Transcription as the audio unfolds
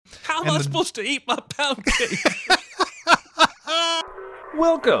How am I supposed to eat my pound cake?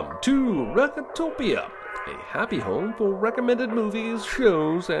 Welcome to Recotopia, a happy home for recommended movies,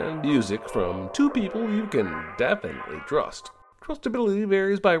 shows, and music from two people you can definitely trust. Trustability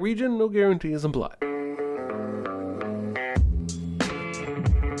varies by region, no guarantees implied.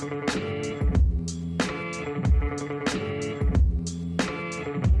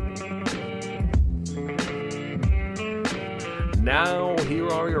 Now, here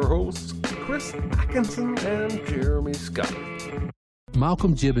are your hosts, Chris Atkinson and Jeremy Scott.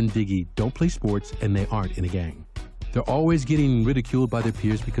 Malcolm, Jib, and Diggy don't play sports, and they aren't in a gang. They're always getting ridiculed by their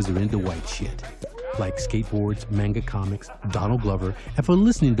peers because they're into white shit, like skateboards, manga comics, Donald Glover, and for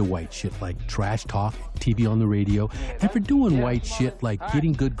listening to white shit like trash talk, TV on the radio, and for doing white shit like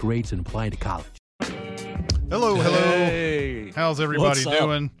getting good grades and applying to college. Hello. Hey. How's everybody What's up?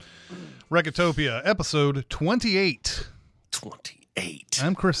 doing? Recotopia, episode 28. 28.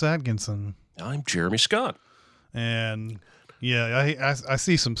 I'm Chris Atkinson, I'm Jeremy Scott. and yeah, I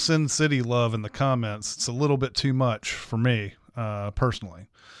see some Sin City love in the comments. It's a little bit too much for me, personally.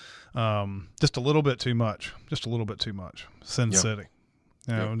 Just a little bit too much. Sin City.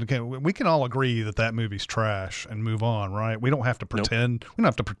 You know, okay, we can all agree that movie's trash and move on, right? We don't have to pretend. We don't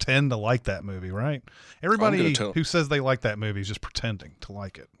have to pretend to like that movie, right? Everybody who says they like that movie is just pretending to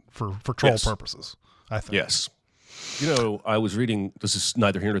like it for troll purposes, I think. Yes. You know, I was reading, this is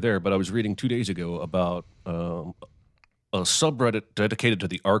neither here nor there, but I was reading 2 days ago about a subreddit dedicated to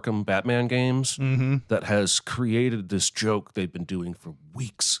the Arkham Batman games that has created this joke they've been doing for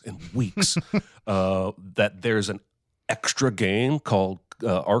weeks and weeks, that there's an extra game called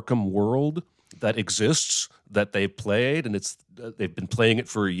Arkham World that exists that they've played, and they've been playing it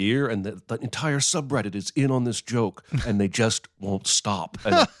for a year, and the entire subreddit is in on this joke, and they just won't stop.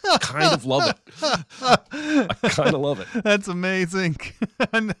 And I kind of love it. That's amazing.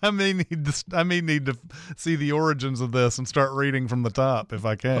 I may need to see the origins of this and start reading from the top if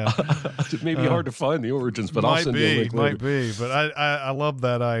I can. It may be hard to find the origins, but I'll send you a link later. Might be. But I love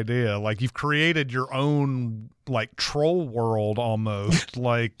that idea. Like, you've created your own like troll world almost.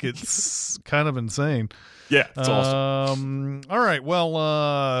 Like, it's kind of insane. Yeah, it's awesome. All right.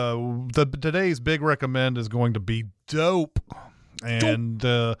 Well, today's big recommend is going to be dope. And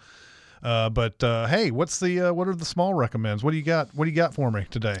but hey, what are the small recommends? What do you got for me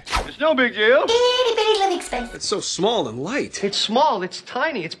today? It's no big deal. Itty bitty living space. It's so small and light. It's small, it's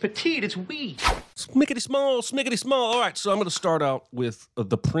tiny, it's petite, it's wee. Smickety small. All right, so I'm going to start out with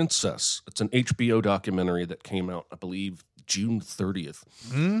The Princess. It's an HBO documentary that came out, I believe, June 30th.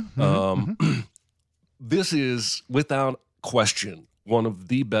 This is, without question, one of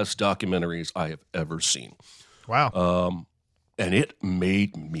the best documentaries I have ever seen. Wow. And it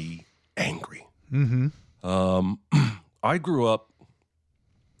made me angry. I grew up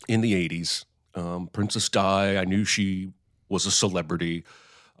in the 80s. Princess Di, I knew she was a celebrity.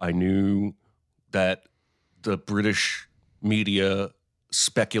 I knew that the British media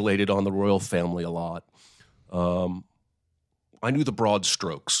speculated on the royal family a lot. I knew the broad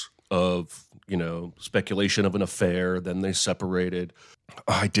strokes of, speculation of an affair, then they separated.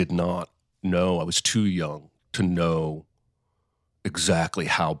 I did not know. I was too young to know exactly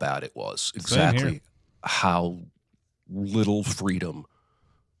how bad it was, exactly how little freedom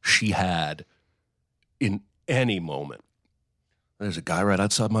she had in any moment. There's a guy right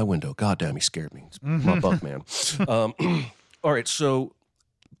outside my window. God damn, he scared me. It's my buck man. All right, so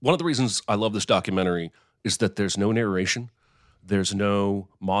one of the reasons I love this documentary is that there's no narration. There's no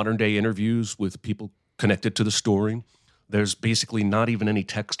modern-day interviews with people connected to the story. There's basically not even any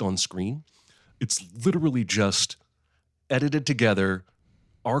text on screen. It's literally just edited together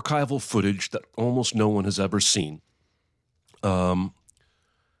archival footage that almost no one has ever seen. And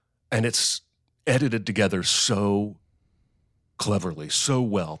it's edited together so cleverly, so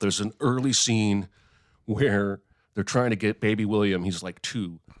well. There's an early scene where they're trying to get baby William, he's like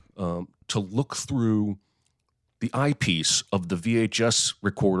 2, to look through the eyepiece of the VHS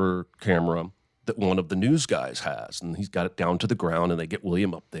recorder camera that one of the news guys has. And he's got it down to the ground, and they get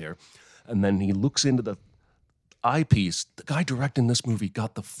William up there. And then he looks into the eyepiece. The guy directing this movie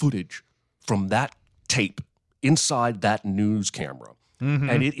got the footage from that tape inside that news camera.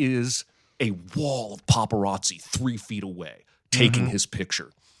 And it is a wall of paparazzi 3 feet away taking his picture.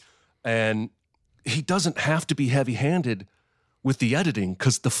 And he doesn't have to be heavy-handed with the editing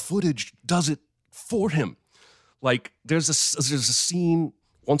because the footage does it for him. Like, there's a scene,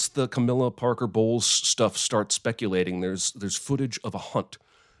 once the Camilla Parker Bowles stuff starts speculating, there's footage of a hunt.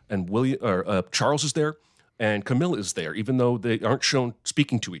 And Charles is there, and Camilla is there, even though they aren't shown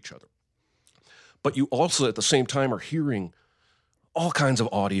speaking to each other. But you also, at the same time, are hearing all kinds of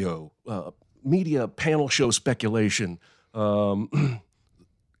audio, media panel show speculation, all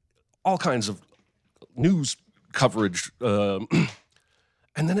kinds of news coverage. And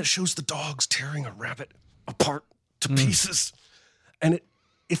then it shows the dogs tearing a rabbit apart to pieces. And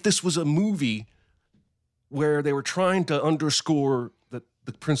if this was a movie where they were trying to underscore that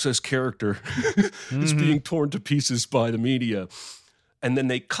the princess character is being torn to pieces by the media, and then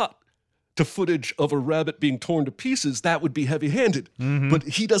they cut to footage of a rabbit being torn to pieces, that would be heavy-handed. But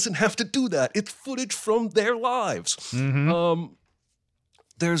he doesn't have to do that. It's footage from their lives.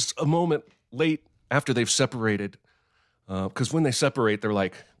 There's a moment late after they've separated, because when they separate, they're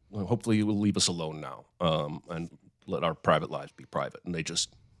like, well, hopefully you will leave us alone now and let our private lives be private. And they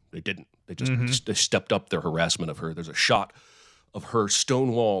didn't. They stepped up their harassment of her. There's a shot of her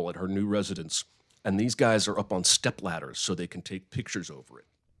stone wall at her new residence, and these guys are up on step ladders so they can take pictures over it.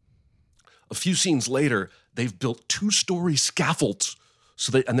 A few scenes later, they've built 2-story scaffolds.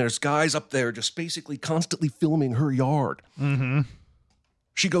 And there's guys up there just basically constantly filming her yard.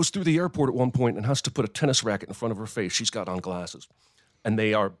 She goes through the airport at one point and has to put a tennis racket in front of her face. She's got on glasses. And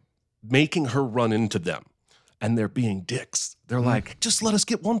they are making her run into them. And they're being dicks. They're like, just let us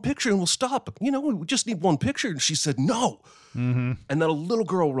get one picture and we'll stop. We just need one picture. And she said, no. And then a little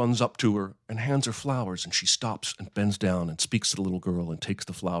girl runs up to her and hands her flowers. And she stops and bends down and speaks to the little girl and takes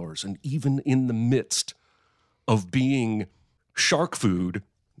the flowers. And even in the midst of being shark food,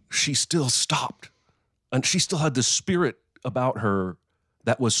 she still stopped. And she still had this spirit about her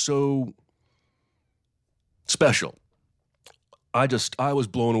that was so special. I was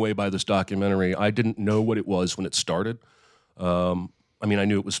blown away by this documentary. I didn't know what it was when it started. I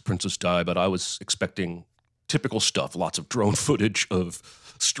knew it was Princess Di, but I was expecting typical stuff, lots of drone footage of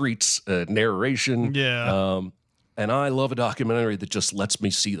streets, narration. Yeah. And I love a documentary that just lets me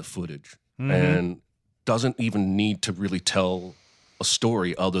see the footage and doesn't even need to really tell a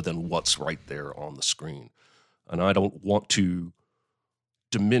story other than what's right there on the screen. And I don't want to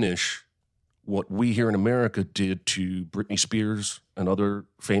diminish what we here in America did to Britney Spears and other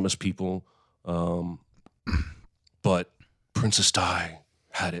famous people. But Princess Di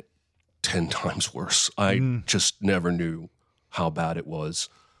had it 10 times worse. I just never knew how bad it was.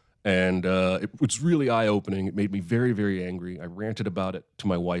 And it was really eye-opening. It made me very, very angry. I ranted about it to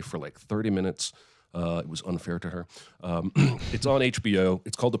my wife for like 30 minutes. It was unfair to her. It's on HBO.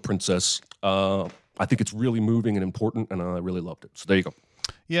 It's called The Princess. I think it's really moving and important, and I really loved it. So there you go.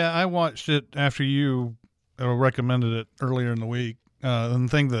 Yeah, I watched it after you recommended it earlier in the week. And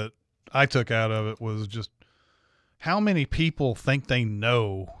the thing that I took out of it was just how many people think they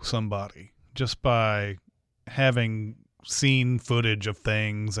know somebody just by having seen footage of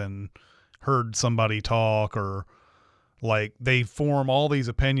things and heard somebody talk, or like they form all these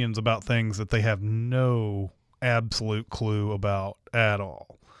opinions about things that they have no absolute clue about at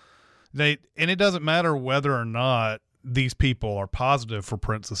all. And it doesn't matter whether or not these people are positive for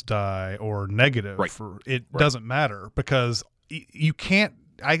Princess Di or negative for it. Doesn't matter, because you can't.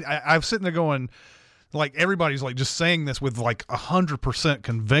 I'm sitting there going, like, everybody's like just saying this with like 100%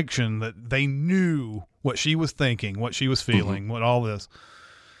 conviction that they knew what she was thinking, what she was feeling, what all this,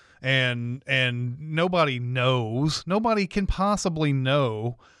 and nobody knows. Nobody can possibly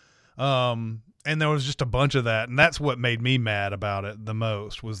know. And there was just a bunch of that, and that's what made me mad about it the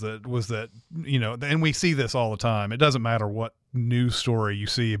most. Was that and we see this all the time. It doesn't matter what news story you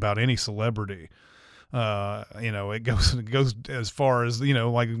see about any celebrity. It goes as far as,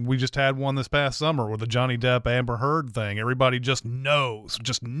 like we just had one this past summer with the Johnny Depp Amber Heard thing. Everybody just knows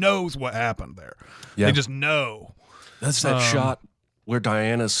what happened there. Yeah. They just know. That's that shot where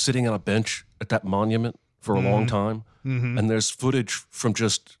Diana's sitting on a bench at that monument for a long time, and there's footage from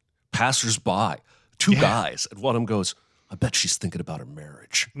just passers-by, two guys, and one of them goes, I bet she's thinking about her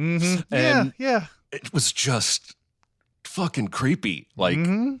marriage. And it was just fucking creepy. Like,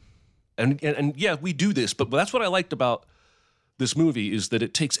 and yeah, we do this, but that's what I liked about this movie, is that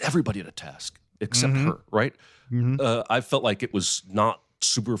it takes everybody to task except her, right? I felt like it was not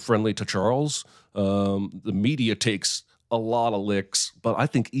super friendly to Charles. The media takes a lot of licks, but I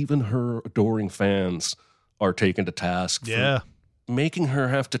think even her adoring fans are taken to task for making her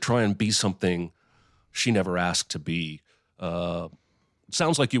have to try and be something she never asked to be.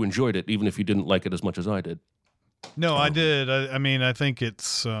 Sounds like you enjoyed it, even if you didn't like it as much as I did. No, I did. I mean, I think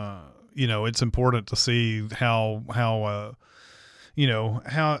it's, it's important to see how I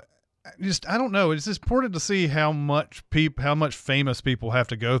don't know. It's important to see how much famous people have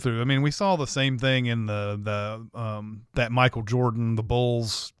to go through. I mean, we saw the same thing in the that Michael Jordan, the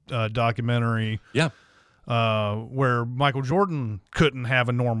Bulls documentary. Yeah. where Michael Jordan couldn't have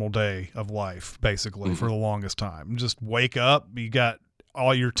a normal day of life, basically, for the longest time. Just wake up, you got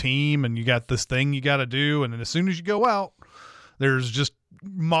all your team, and you got this thing you got to do, and then as soon as you go out, there's just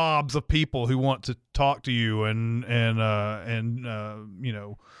mobs of people who want to talk to you and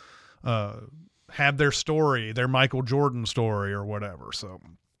have their story, their Michael Jordan story or whatever. So,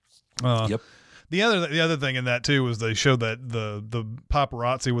 Yep. The other thing in that too was they show that the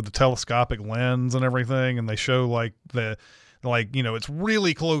paparazzi with the telescopic lens and everything, and they show it's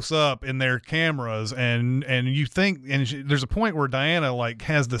really close up in their cameras, and you think, and there's a point where Diana like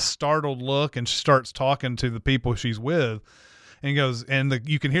has this startled look and she starts talking to the people she's with. And goes,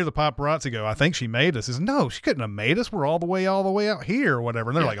 you can hear the paparazzi go, I think she made us. He says, no, she couldn't have made us. We're all the way out here or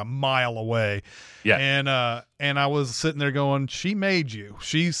whatever. And they're like a mile away. Yeah. And I was sitting there going, she made you.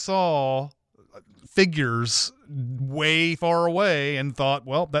 She saw figures way far away and thought,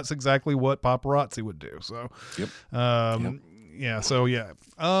 well, that's exactly what paparazzi would do. So, yeah. So, yeah.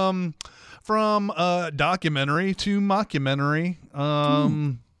 From documentary to mockumentary,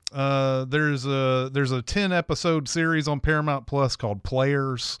 there's a 10 episode series on Paramount Plus called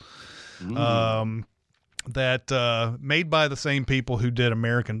Players, that made by the same people who did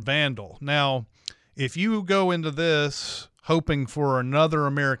American Vandal. Now, if you go into this hoping for another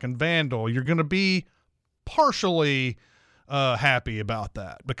American Vandal, you're going to be partially happy about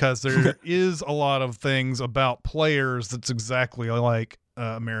that, because there is a lot of things about Players that's exactly like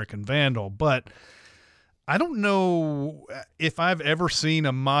American Vandal, but I don't know if I've ever seen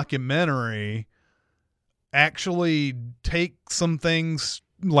a mockumentary actually take some things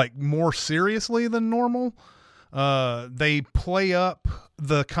like more seriously than normal. They play up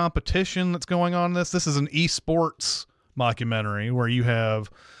the competition that's going on in this. This is an esports mockumentary where you have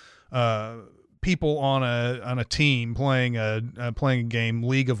people on a team playing a game,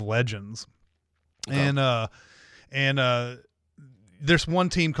 League of Legends, and there's one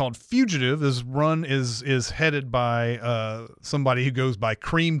team called Fugitive is headed by somebody who goes by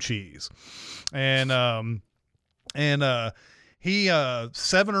Cream Cheese, and he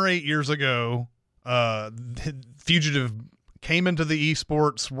 7 or 8 years ago, Fugitive came into the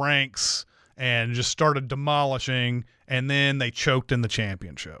esports ranks and just started demolishing, and then they choked in the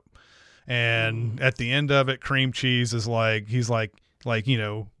championship. And at the end of it, Cream Cheese is he's like,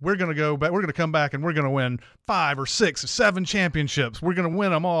 we're going to go back, we're going to come back and we're going to win 5 or 6 or 7 championships. We're going to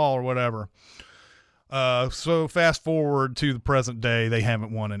win them all or whatever. So fast forward to the present day, they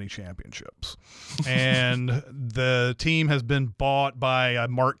haven't won any championships. And the team has been bought by a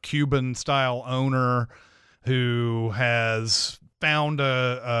Mark Cuban style owner who has found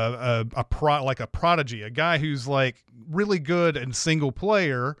a prodigy, a guy who's like really good in single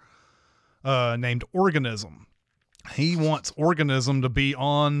player, named Organism. He wants Organism to be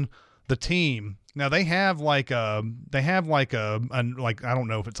on the team. Now they have I don't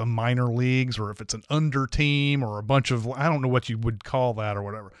know if it's a minor leagues or if it's an under team or a bunch of, I don't know what you would call that or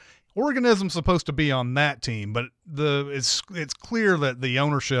whatever. Organism's supposed to be on that team, but it's clear that the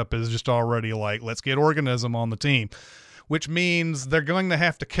ownership is just already like, let's get Organism on the team, which means they're going to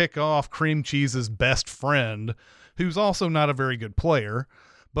have to kick off Cream Cheese's best friend, who's also not a very good player,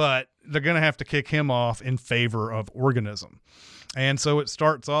 but they're going to have to kick him off in favor of Organism. And so it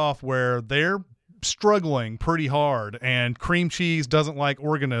starts off where they're struggling pretty hard, and Cream Cheese doesn't like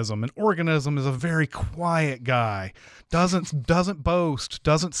Organism, and Organism is a very quiet guy, doesn't boast,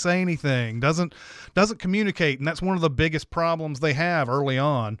 doesn't say anything, doesn't communicate, and that's one of the biggest problems they have early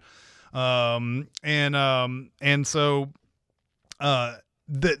on.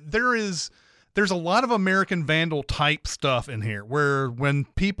 There's a lot of American Vandal type stuff in here where when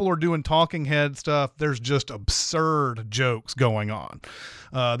people are doing talking head stuff, there's just absurd jokes going on.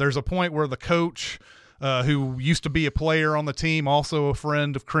 There's a point where the coach, who used to be a player on the team, also a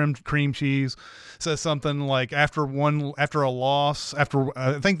friend of Cream Cheese, says something like after a loss, I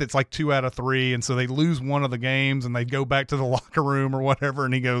think it's like 2 out of 3. And so they lose one of the games and they go back to the locker room or whatever.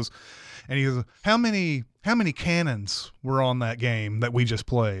 And he goes, how many cannons were on that game that we just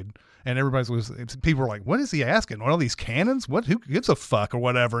played? And people were like, what is he asking? What are these cannons? Who gives a fuck or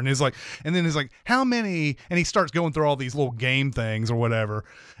whatever? And he's like, how many? And he starts going through all these little game things or whatever.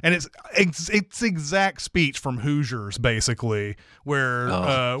 And it's exact speech from Hoosiers, basically,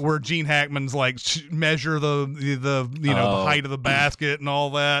 where Gene Hackman's like measure the height of the basket and all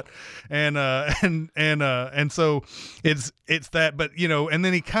that. And so it's that, but and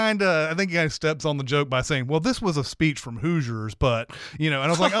then I think he kind of steps on the joke by saying, well, this was a speech from Hoosiers, but and I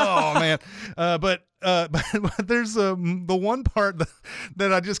was like, oh man. But but there's the one part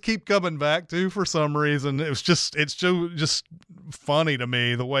that I just keep coming back to for some reason. It's just funny to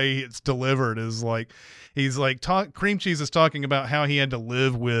me the way it's delivered. Is like he's like Cream Cheese is talking about how he had to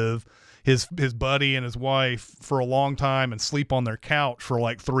live with his buddy and his wife for a long time and sleep on their couch for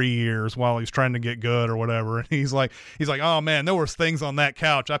like 3 years while he's trying to get good or whatever. And he's like, oh man, there was things on that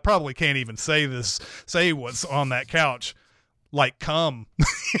couch. I probably can't even say what's on that couch. Like cum.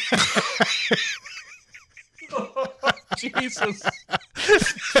 Jesus.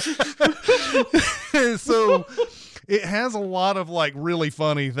 So it has a lot of like really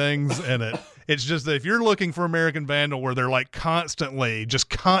funny things in it. It's just that if you're looking for American Vandal, where they're like constantly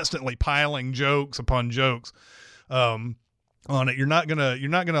piling jokes upon jokes on it, you're not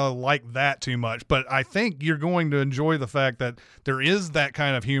gonna like that too much. But I think you're going to enjoy the fact that there is that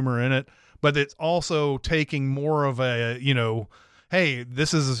kind of humor in it, but it's also taking more of a, hey,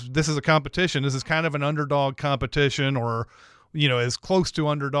 this is a competition. This is kind of an underdog competition, or as close to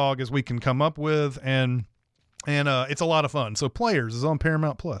underdog as we can come up with, and it's a lot of fun. So Players is on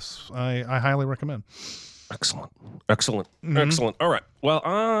Paramount Plus. I highly recommend. Excellent. Excellent. All right. Well,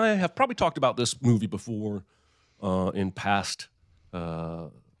 I have probably talked about this movie before in past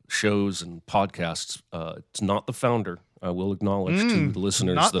shows and podcasts. It's not The Founder. I will acknowledge to the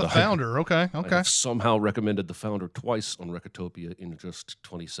listeners not that The Founder. Okay. I have somehow recommended The Founder twice on Recotopia in just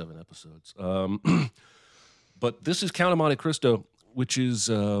 27 episodes. But this is Count of Monte Cristo, which is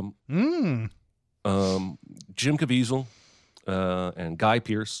Jim Caviezel and Guy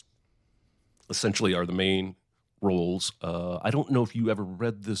Pearce essentially are the main roles. I don't know if you ever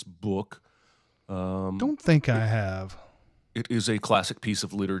read this book. Don't think I have. It is a classic piece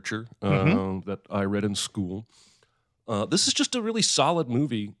of literature that I read in school. This is just a really solid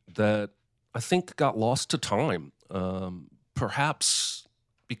movie that I think got lost to time. Perhaps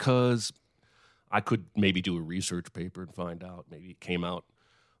because I could maybe do a research paper and find out. Maybe it came out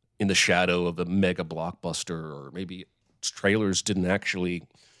in the shadow of a mega blockbuster, or maybe its trailers didn't actually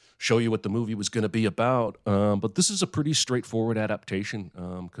show you what the movie was going to be about. But this is a pretty straightforward adaptation.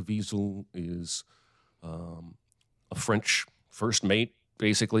 Caviezel is a French first mate,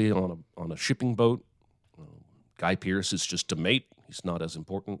 basically, on a shipping boat. Guy Pearce is just a mate. He's not as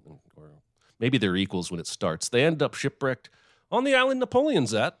important, or maybe they're equals when it starts. They end up shipwrecked on the island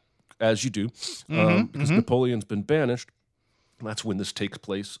Napoleon's at, as you do, because Napoleon's been banished. That's when this takes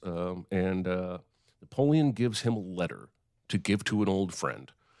place. And Napoleon gives him a letter to give to an old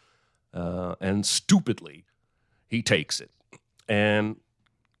friend. And stupidly, he takes it. And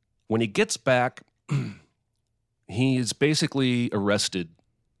when he gets back, he is basically arrested.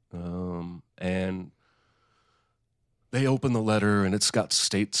 And they open the letter, and it's got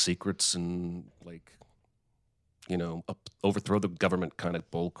state secrets and, overthrow the government kind of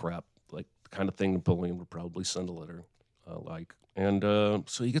bull crap, like the kind of thing Napoleon would probably send a letter like. And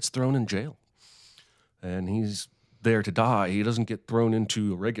so he gets thrown in jail. And he's there to die. He doesn't get thrown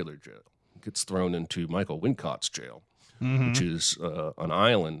into a regular jail. He gets thrown into Michael Wincott's jail, which is an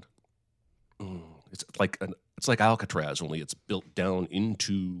island. It's like Alcatraz, only it's built down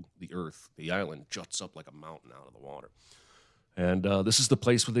into the earth. The island juts up like a mountain out of the water. And this is the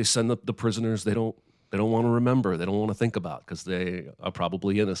place where they send the prisoners they don't want to remember, they don't want to think about, because they are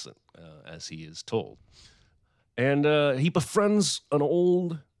probably innocent, as he is told. And he befriends an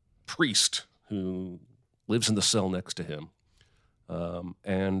old priest who lives in the cell next to him.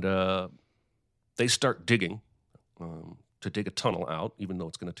 And they start digging to dig a tunnel out, even though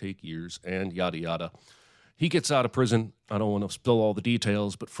it's going to take years, and yada, yada. He gets out of prison. I don't want to spill all the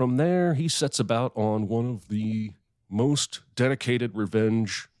details, but from there, he sets about on one of the most dedicated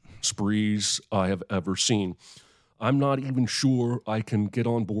revenge sprees I have ever seen. I'm not even sure I can get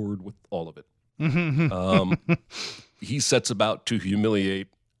on board with all of it. He sets about to humiliate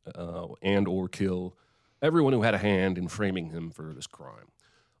and or kill everyone who had a hand in framing him for this crime,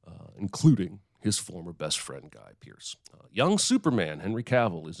 including his former best friend, Guy Pearce. Young Superman, Henry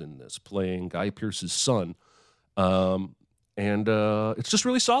Cavill, is in this, playing Guy Pearce's son. And it's just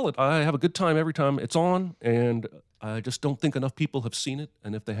really solid. I have a good time every time it's on, and I just don't think enough people have seen it,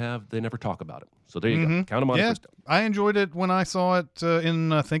 and if they have, they never talk about it. So there you go. Count of Monte Cristo. I enjoyed it when I saw it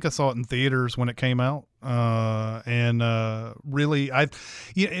I think I saw it in theaters when it came out. Really,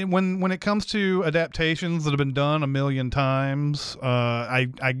 when it comes to adaptations that have been done a million times, I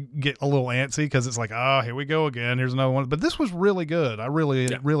get a little antsy because it's like, here we go again. Here's another one. But this was really good. I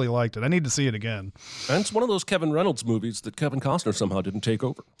really liked it. I need to see it again. And it's one of those Kevin Reynolds movies that Kevin Costner somehow didn't take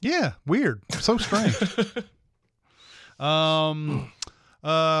over. Yeah, weird. So strange.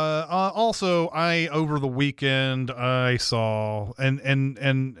 Also, over the weekend I saw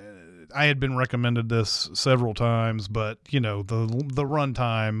and I had been recommended this several times, but the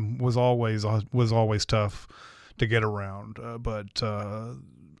runtime was always tough to get around. But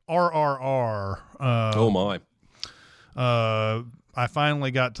RRR. Oh my! I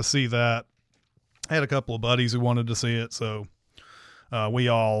finally got to see that. I had a couple of buddies who wanted to see it, so we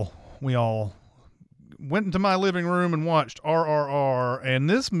all went into my living room and watched RRR, and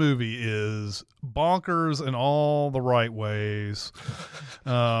this movie is bonkers in all the right ways.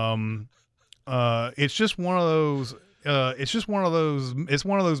 It's just one of those. It's one of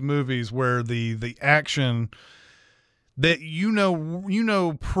those movies where the action that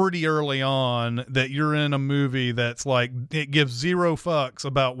pretty early on that you're in a movie that's like, it gives zero fucks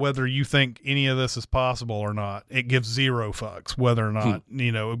about whether you think any of this is possible or not. It gives zero fucks whether or not,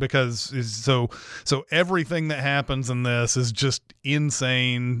 because so everything that happens in this is just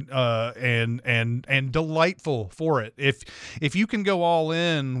insane and delightful for it. If you can go all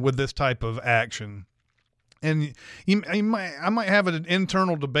in with this type of action. And I might have an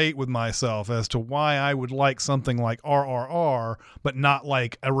internal debate with myself as to why I would like something like RRR, but not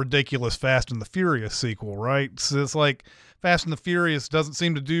like a ridiculous Fast and the Furious sequel, right? So it's like Fast and the Furious doesn't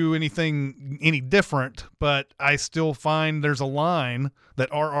seem to do anything any different, but I still find there's a line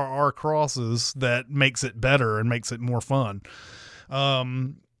that RRR crosses that makes it better and makes it more fun.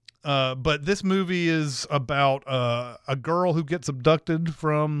 But this movie is about a girl who gets abducted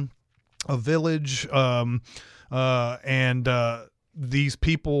from a village, and these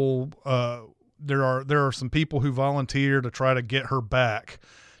people, there are some people who volunteer to try to get her back.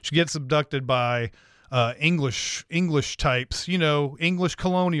 She gets abducted by English types, English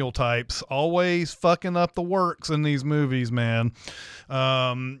colonial types, always fucking up the works in these movies, man.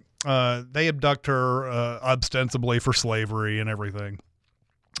 They abduct her ostensibly for slavery and everything.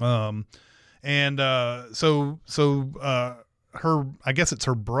 Her, I guess it's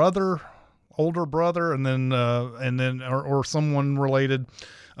her older brother, and then someone related,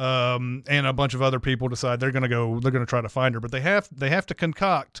 and a bunch of other people decide they're going to try to find her, but they have to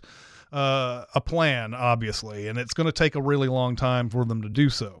concoct a plan, obviously, and it's going to take a really long time for them to do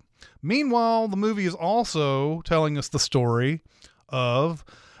so. Meanwhile, the movie is also telling us the story of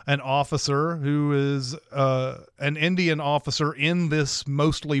an officer who is an Indian officer in this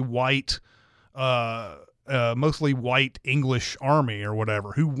mostly white English army or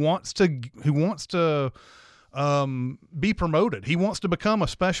whatever, who wants to be promoted. He wants to become a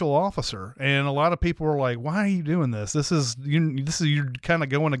special officer, and a lot of people are like, "Why are you doing this? You're kind of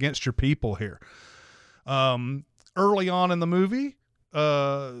going against your people here." Early on in the movie,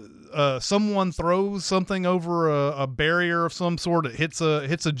 someone throws something over a barrier of some sort. It hits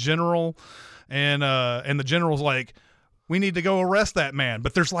a general, and the general's like, "We need to go arrest that man."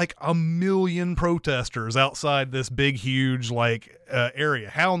 But there's like 1 million protesters outside this big, huge area.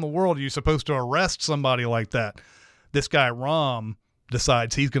 How in the world are you supposed to arrest somebody like that? This guy Ram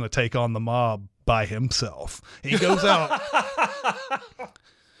decides he's going to take on the mob by himself. He goes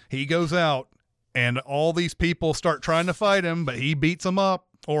out, and all these people start trying to fight him, but he beats them up.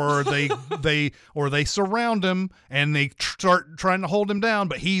 Or they surround him and they start trying to hold him down,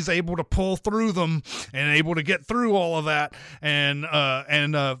 but he's able to pull through them and able to get through all of that. And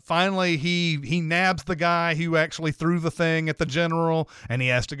finally he nabs the guy who actually threw the thing at the general, and he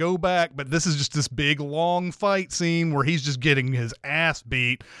has to go back. But this is just this big long fight scene where he's just getting his ass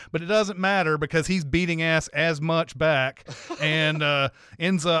beat, but it doesn't matter because he's beating ass as much back, and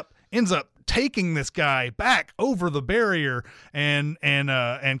ends up taking this guy back over the barrier and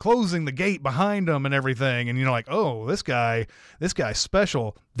closing the gate behind him and everything. And you're like, oh, this guy's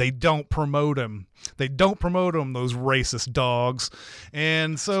special. They don't promote him, those racist dogs.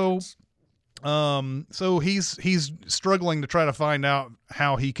 And so he's struggling to try to find out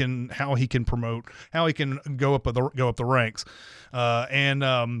how he can go up the ranks.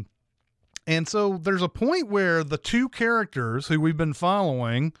 And so there's a point where the two characters who we've been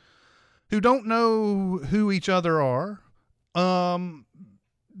following, who don't know who each other are,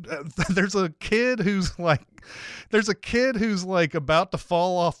 there's a kid who's like about to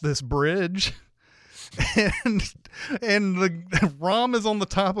fall off this bridge, and the Ram is on the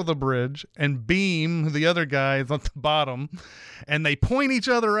top of the bridge, and Beam, the other guy, is at the bottom, and they point each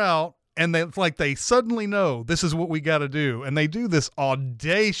other out, and they suddenly know this is what we got to do, and they do this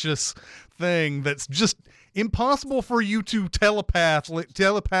audacious thing that's just impossible for you to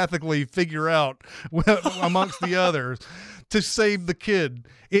telepathically figure out amongst the others to save the kid.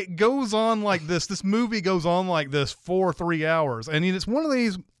 It goes on like this. This movie goes on like this for 3 hours. And it's one of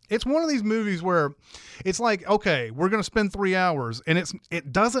these it's one of these movies where it's like, okay, we're going to spend 3 hours, and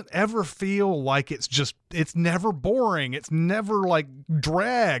it doesn't ever feel like it's never boring. It's never like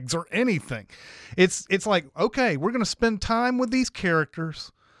drags or anything. It's like, okay, we're going to spend time with these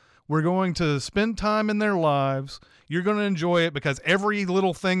characters. We're going to spend time in their lives. You're going to enjoy it because every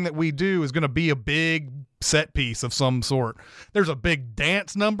little thing that we do is going to be a big set piece of some sort. There's a big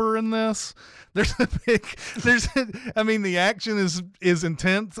dance number in this. The action is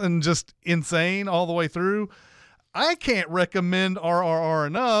intense and just insane all the way through. I can't recommend RRR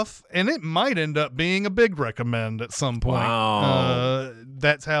enough, and it might end up being a big recommend at some point. Wow.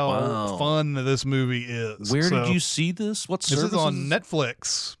 That's how fun this movie is. Where did you see this? What service? This is on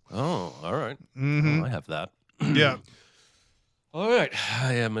Netflix. Oh, all right. Mm-hmm. Oh, I have that. Yeah. All right.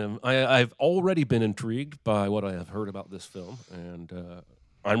 I've already been intrigued by what I have heard about this film, and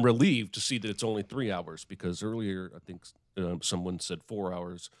I'm relieved to see that it's only 3 hours, because earlier I think someone said 4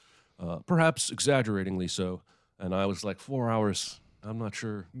 hours, perhaps exaggeratingly so, and I was like, 4 hours? I'm not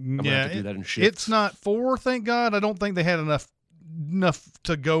sure. I'm going to have to do that in shifts. It's not 4, thank God. I don't think they had enough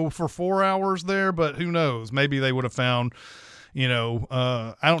to go for 4 hours there, but who knows? Maybe they would have found...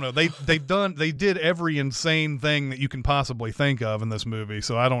 I don't know. They did every insane thing that you can possibly think of in this movie.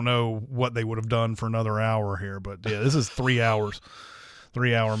 So I don't know what they would have done for another hour here, but yeah, this is 3 hours,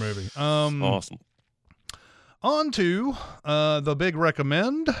 3 hour movie. Awesome. On to the big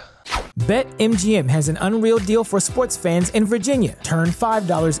recommend. BetMGM has an unreal deal for sports fans in Virginia. Turn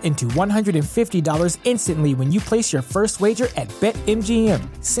 $5 into $150 instantly when you place your first wager at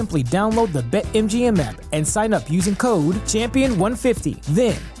BetMGM. Simply download the BetMGM app and sign up using code Champion150.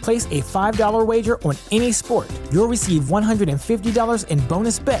 Then, place a $5 wager on any sport. You'll receive $150 in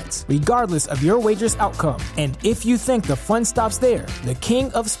bonus bets, regardless of your wager's outcome. And if you think the fun stops there, the King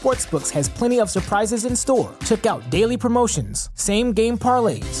of Sportsbooks has plenty of surprises in store. Check out daily promotions, same-game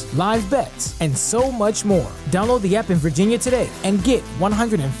parlays, live bets, and so much more. Download the app in Virginia today and get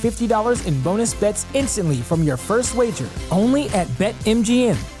 $150 in bonus bets instantly from your first wager. Only at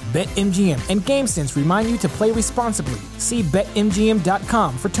BetMGM. BetMGM and GameSense remind you to play responsibly. See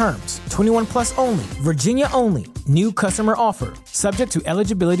BetMGM.com for terms. 21 plus only. Virginia only. New customer offer. Subject to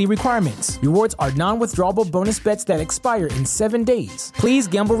eligibility requirements. Rewards are non-withdrawable bonus bets that expire in 7 days. Please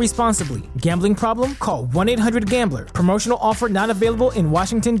gamble responsibly. Gambling problem? Call 1-800-GAMBLER. Promotional offer not available in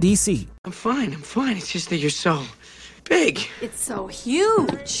Washington, D.C. I'm fine. It's just that you're so big. It's so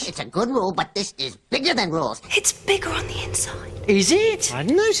huge. It's a good rule, but this is bigger than rules. It's bigger on the inside. Is it? I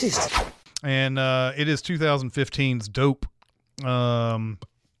noticed. And it is 2015's Dope.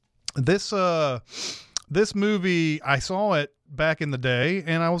 This movie, I saw it back in the day,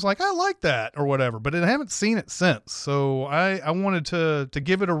 and I was like, I like that or whatever, but I haven't seen it since. So I wanted to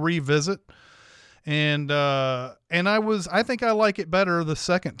give it a revisit, and I think I like it better the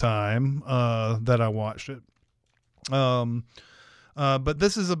second time that I watched it. But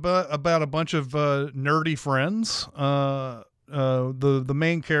this is about a bunch of nerdy friends. The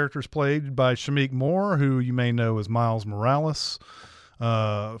main character is played by Shameik Moore, who you may know as Miles Morales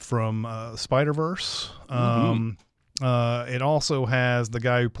from Spider-Verse. It also has the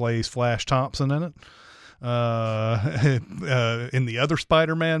guy who plays Flash Thompson in it. In the other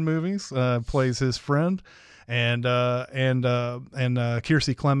Spider-Man movies, plays his friend. And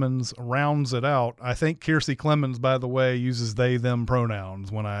Kiersey Clemons rounds it out. I think Kiersey Clemons, by the way, uses they, them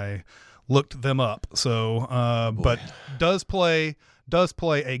pronouns when I looked them up. So, but does play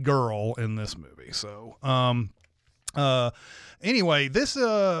a girl in this movie. So, anyway, this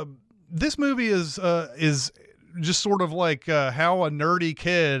movie is just sort of like how a nerdy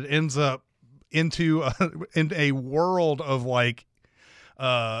kid ends up in a world of like,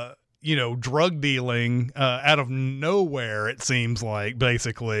 drug dealing out of nowhere, it seems like,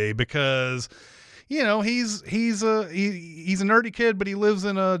 basically, because he's a nerdy kid, but he lives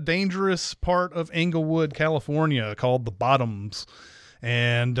in a dangerous part of Inglewood, California called the Bottoms,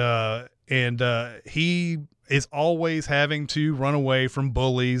 and he is always having to run away from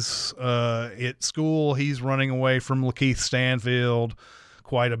bullies. At school, he's running away from Lakeith Stanfield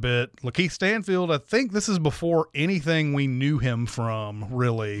quite a bit. Lakeith Stanfield, I think this is before anything we knew him from,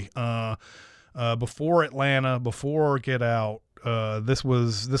 really. Before Atlanta, before Get Out, this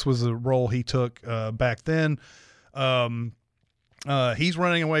was a role he took back then. He's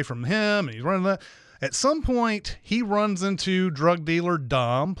running away from him, and he's running that. At some point, he runs into drug dealer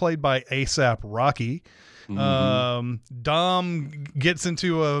Dom, played by A$AP Rocky. Dom gets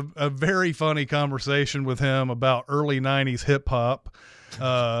into a very funny conversation with him about early 90s hip hop.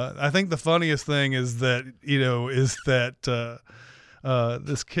 I think the funniest thing is that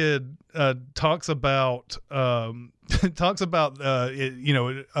this kid talks about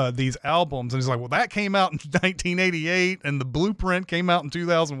these albums, and he's like, well, that came out in 1988 and the Blueprint came out in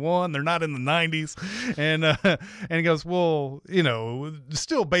 2001. They're not in the 90s. And he goes, well,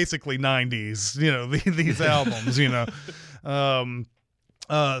 still basically 90s, these albums,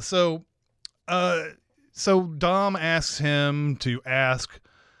 So Dom asks him to ask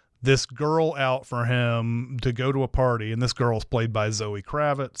this girl out for him to go to a party, and this girl is played by Zoe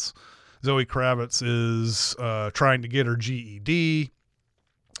Kravitz. Zoe Kravitz is trying to get her GED,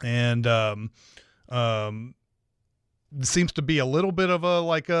 and seems to be a little bit of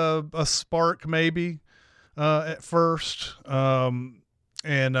a spark maybe at first,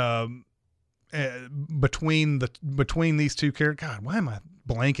 between these two characters. God, why am I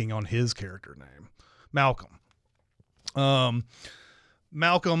blanking on his character name? Malcolm.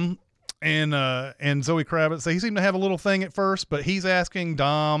 Malcolm and Zoe Kravitz, they seem to have a little thing at first, but he's asking for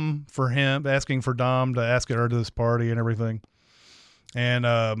Dom to ask her to this party and everything.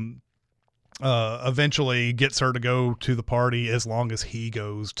 And eventually gets her to go to the party as long as he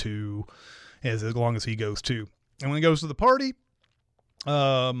goes to. And when he goes to the party,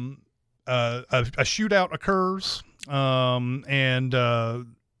 a shootout occurs, and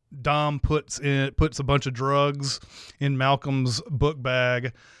Dom puts a bunch of drugs in Malcolm's book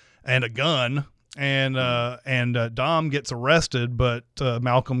bag and a gun, and Dom gets arrested, but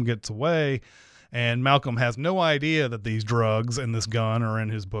Malcolm gets away, and Malcolm has no idea that these drugs and this gun are in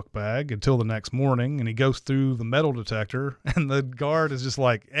his book bag until the next morning, and he goes through the metal detector, and the guard is just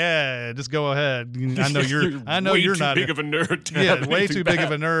like, just go ahead. I know you're not big of a nerd. Yeah, way too big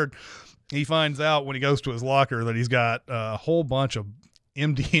of a nerd. He finds out when he goes to his locker that he's got a whole bunch of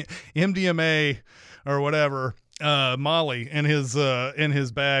MDMA or whatever, Molly in his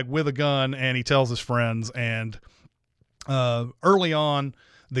bag with a gun, and he tells his friends. And early on,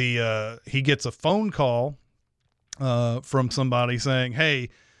 he gets a phone call from somebody saying, "Hey, you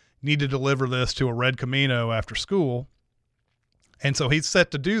need to deliver this to a Red Camino after school." And so he's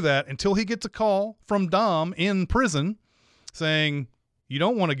set to do that until he gets a call from Dom in prison saying, "You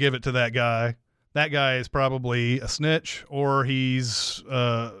don't want to give it to that guy. That guy is probably a snitch, or he's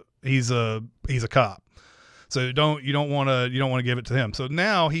a cop. So you don't want to give it to him." So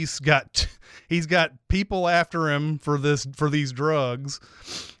now he's got people after him for these drugs,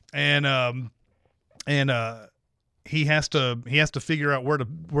 and he has to figure out where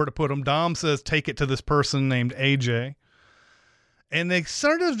to put them. Dom says, "Take it to this person named AJ." And they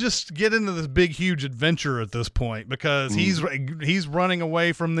sort of just get into this big, huge adventure at this point, because he's running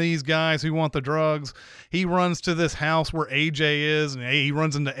away from these guys who want the drugs. He runs to this house where AJ is, and he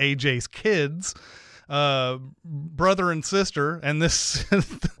runs into AJ's kids, brother and sister. And the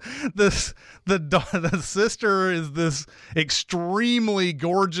sister is this extremely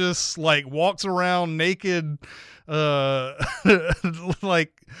gorgeous, walks around naked,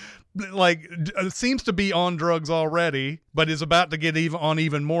 seems to be on drugs already, but is about to get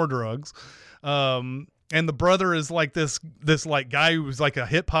even more drugs. And the brother is this guy who's like a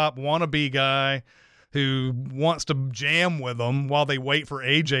hip hop wannabe guy who wants to jam with them while they wait for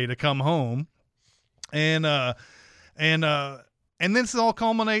AJ to come home. And this all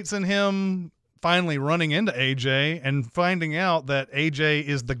culminates in him finally running into AJ and finding out that AJ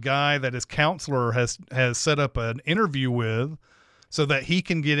is the guy that his counselor has set up an interview with, so that he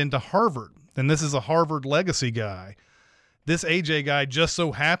can get into Harvard. And this is a Harvard legacy guy. This AJ guy just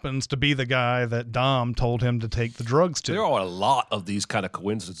so happens to be the guy that Dom told him to take the drugs to. There are a lot of these kind of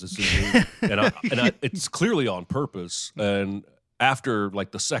coincidences in me, and it's clearly on purpose. And after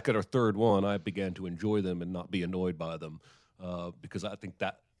the second or third one, I began to enjoy them and not be annoyed by them, because I think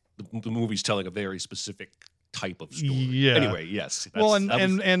that the movie's telling a very specific type of story. Yeah. Anyway, yes.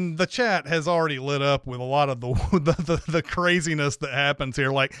 And the chat has already lit up with a lot of the craziness that happens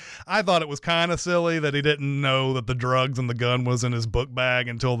here. I thought it was kind of silly that he didn't know that the drugs and the gun was in his book bag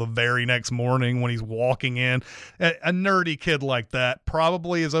until the very next morning when he's walking in. A nerdy kid like that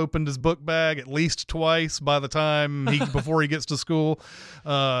probably has opened his book bag at least twice by the time before he gets to school.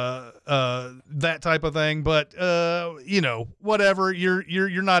 That type of thing. But whatever.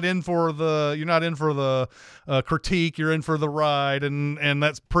 You're not in for the critique. You're in for the ride, and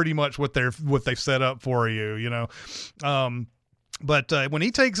that's pretty much what they've set up for you. But when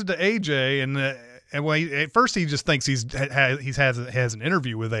he takes it to AJ, and at first he just thinks he has an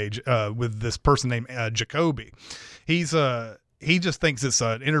interview with with this person named Jacoby. He just thinks it's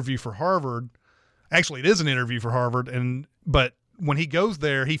an interview for Harvard. Actually, it is an interview for Harvard, but when he goes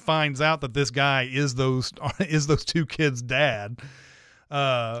there, he finds out that this guy is those two kids' dad,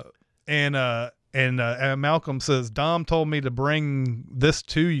 and Malcolm says, Dom told me to bring this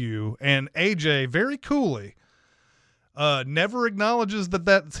to you. And AJ very coolly never acknowledges that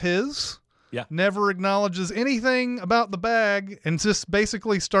that's his. Yeah. Never acknowledges anything about the bag, and just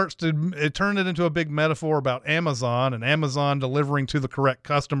basically starts to turn it into a big metaphor about Amazon and Amazon delivering to the correct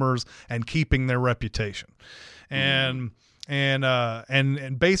customers and keeping their reputation. And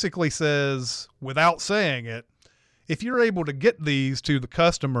basically says, without saying it, if you're able to get these to the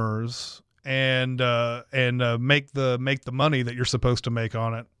customers and make the money that you're supposed to make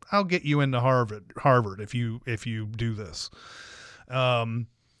on it, I'll get you into Harvard if you do this.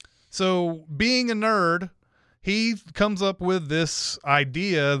 So being a nerd, he comes up with this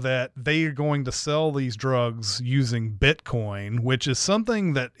idea that they are going to sell these drugs using Bitcoin, which is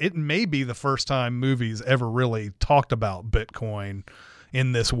something that it may be the first time movies ever really talked about Bitcoin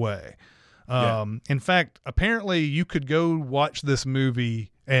in this way. In fact, apparently you could go watch this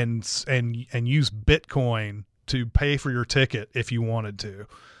movie and use Bitcoin to pay for your ticket if you wanted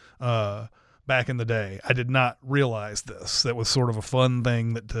to. Back in the day, I did not realize this. That was sort of a fun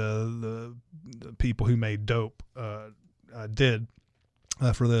thing that the people who made Dope did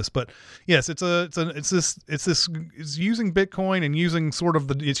for this. But yes, it's using Bitcoin and using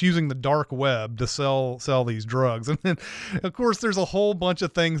using the dark web to sell these drugs. And then, of course, there's a whole bunch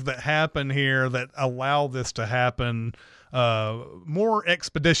of things that happen here that allow this to happen more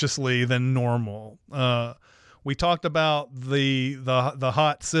expeditiously than normal. We talked about the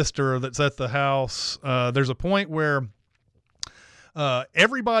hot sister that's at the house. There's a point where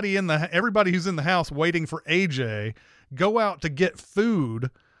everybody who's in the house waiting for AJ go out to get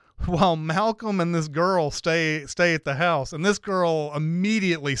food while Malcolm and this girl stay at the house, and this girl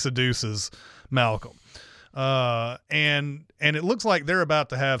immediately seduces Malcolm. And it looks like they're about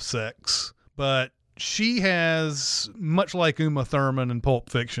to have sex, but she has, much like Uma Thurman in Pulp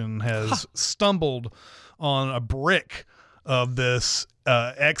Fiction, has stumbled on a brick of this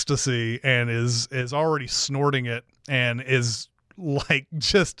ecstasy and is already snorting it and is like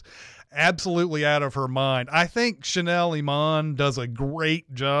just absolutely out of her mind. I think Chanel Iman does a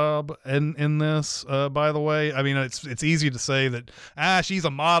great job in this, by the way. I mean, it's easy to say that she's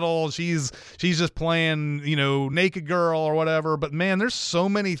a model, she's just playing, naked girl or whatever, but man, there's so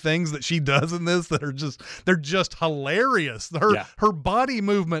many things that she does in this that are just hilarious. Her body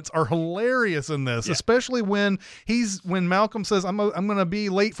movements are hilarious in this, especially when Malcolm says, I'm going to be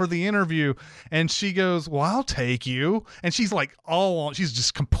late for the interview, and she goes, well, I'll take you, and she's like she's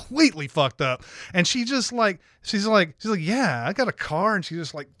just completely fucked up, and she's like, yeah, I got a car, and she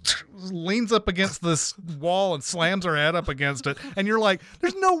just like leans up against this wall and slams her head up against it, and you're like,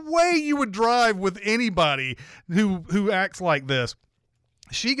 there's no way you would drive with anybody who acts like this.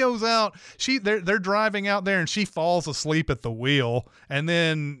 She goes out, they're driving out there, and she falls asleep at the wheel, and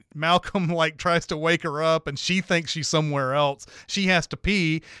then Malcolm like tries to wake her up, and she thinks she's somewhere else. She has to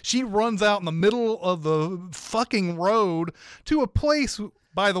pee. She runs out in the middle of the fucking road to a place,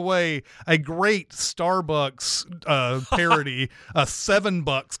 by the way, a great Starbucks parody, a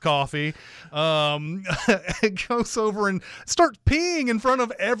 $7 coffee. It goes over and starts peeing in front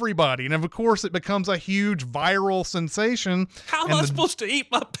of everybody. And of course, it becomes a huge viral sensation. How am I supposed to eat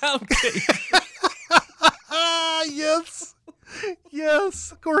my pound cake? Yes.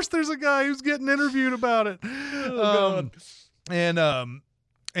 Yes. Of course, there's a guy who's getting interviewed about it. God.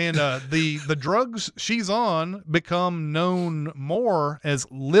 And the drugs she's on become known more as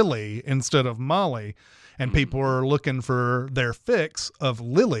Lily instead of Molly, and people are looking for their fix of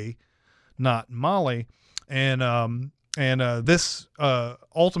Lily, not Molly. And this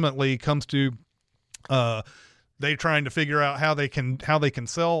ultimately comes to they trying to figure out how they can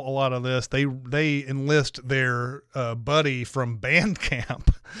sell a lot of this. They enlist their buddy from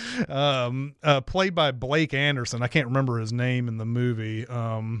Bandcamp, played by Blake Anderson. I can't remember his name in the movie.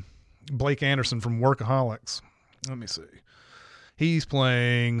 Blake Anderson from Workaholics. Let me see. He's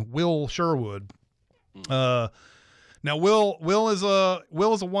playing Will Sherwood. Now Will is a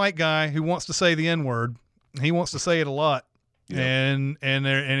white guy who wants to say the N-word. He wants to say it a lot. Yep.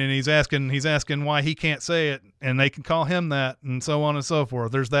 And he's asking why he can't say it, and they can call him that, and so on and so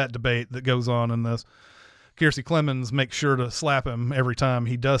forth. There's that debate that goes on in this. Kiersey Clemons makes sure to slap him every time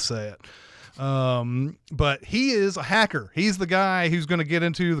he does say it. But he is a hacker. He's the guy who's going to get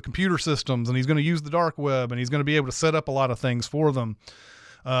into the computer systems, and he's going to use the dark web, and he's going to be able to set up a lot of things for them.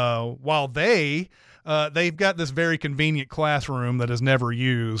 While they they've got this very convenient classroom that is never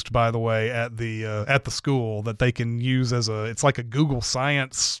used, by the way, at the school that they can use it's like a Google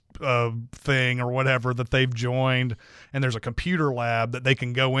Science thing or whatever that they've joined, and there's a computer lab that they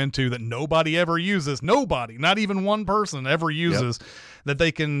can go into that nobody ever uses. Nobody, not even one person ever uses. Yep. That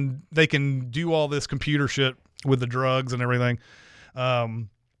they can do all this computer shit with the drugs and everything. So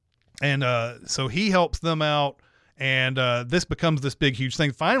he helps them out. And this becomes this big, huge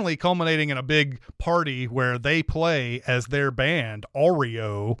thing, finally culminating in a big party where they play as their band,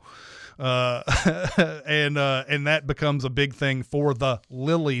 Oreo. And that becomes a big thing for the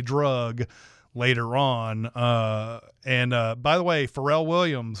Lily drug later on. By the way, Pharrell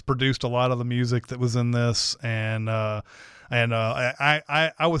Williams produced a lot of the music that was in this. And I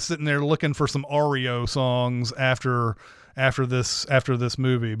was sitting there looking for some Oreo songs after this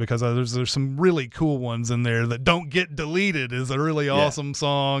movie, because there's some really cool ones in there that don't get deleted. Is a really awesome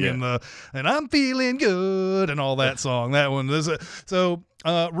song, and I'm feeling good and all that song. That one is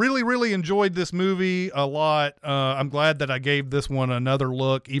really, really enjoyed this movie a lot. I'm glad that I gave this one another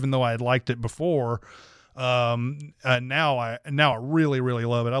look, even though I had liked it before. Now I really, really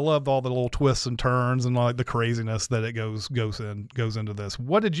love it. I loved all the little twists and turns and like the craziness that it goes into this.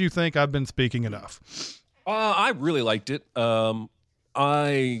 What did you think? I've been speaking enough. I really liked it.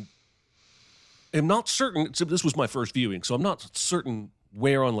 I am not certain. So this was my first viewing, so I'm not certain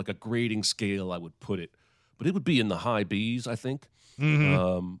where on like a grading scale I would put it, but it would be in the high B's, I think.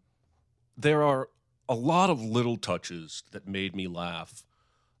 Mm-hmm. There are a lot of little touches that made me laugh.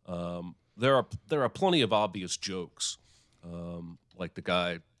 There are plenty of obvious jokes, like the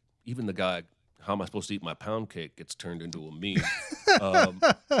guy, how am I supposed to eat my pound cake, gets turned into a meme.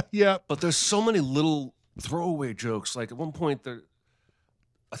 Yeah. But there's so many little throwaway jokes. Like at one point I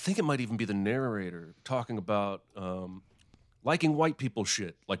think it might even be the narrator talking about liking white people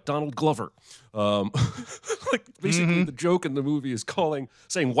shit, like Donald Glover. Like basically the joke in the movie is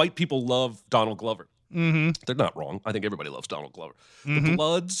saying white people love Donald Glover. Mm-hmm. They're not wrong. I think everybody loves Donald Glover. Mm-hmm. The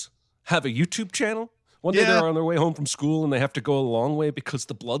Bloods have a YouTube channel. One day they're on their way home from school and they have to go a long way because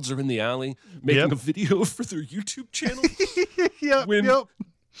the Bloods are in the alley making a video for their YouTube channel.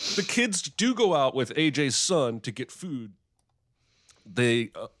 The kids do go out with AJ's son to get food,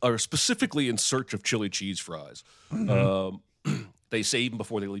 they are specifically in search of chili cheese fries. Mm-hmm. They say even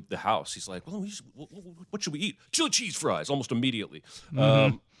before they leave the house, he's like, well, what should we eat? Chili cheese fries, almost immediately.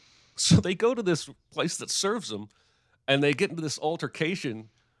 Mm-hmm. So they go to this place that serves them, and they get into this altercation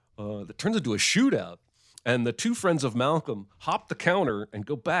that turns into a shootout. And the two friends of Malcolm hop the counter and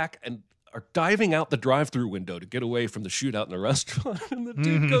go back and are diving out the drive-through window to get away from the shootout in the restaurant. And the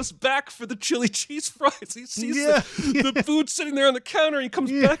dude goes back for the chili cheese fries. He sees the food sitting there on the counter, and he comes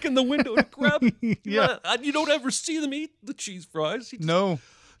back in the window to grab it. You don't ever see them eat the cheese fries.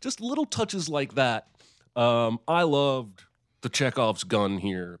 Just little touches like that. I loved the Chekhov's gun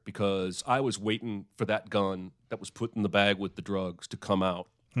here because I was waiting for that gun that was put in the bag with the drugs to come out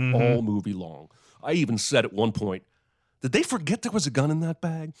all movie long. I even said at one point, did they forget there was a gun in that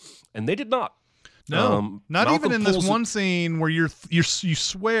bag? And they did not. No, not Malcolm even in this one scene where you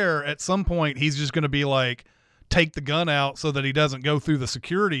swear at some point he's just going to be like, take the gun out so that he doesn't go through the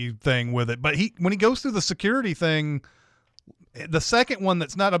security thing with it. But when he goes through the security thing, the second one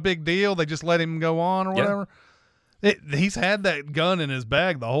that's not a big deal, they just let him go on or whatever. He's had that gun in his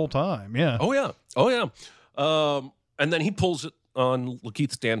bag the whole time. Yeah. Oh yeah. And then he pulls it on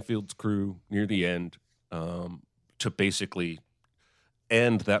Lakeith Stanfield's crew near the end to basically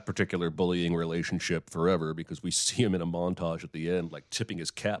end that particular bullying relationship forever, because we see him in a montage at the end, like tipping his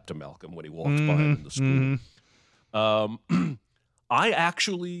cap to Malcolm when he walks by him in the school. I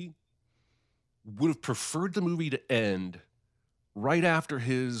actually would have preferred the movie to end right after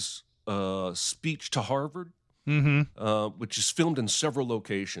his speech to Harvard, which is filmed in several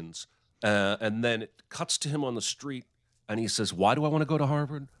locations. And then it cuts to him on the street, and he says, why do I want to go to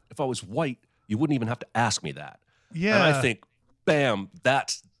Harvard? If I was white, you wouldn't even have to ask me that. Yeah. And I think, bam,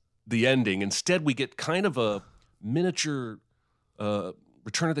 that's the ending. Instead, we get kind of a miniature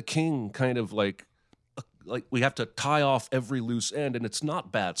Return of the King, kind of like we have to tie off every loose end, and it's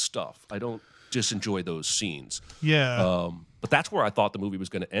not bad stuff. I don't just enjoy those scenes. Yeah. But that's where I thought the movie was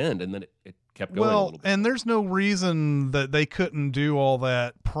going to end, and then it kept going a little bit. And there's no reason that they couldn't do all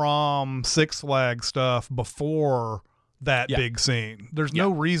that prom Six Flags stuff before that big scene. There's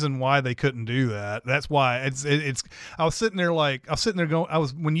no reason why they couldn't do that. That's why it's I was sitting there going,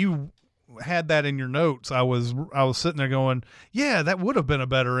 when you had that in your notes, I was sitting there going, yeah, that would have been a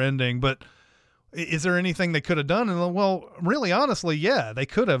better ending, but is there anything they could have done? And well, really, honestly, yeah, they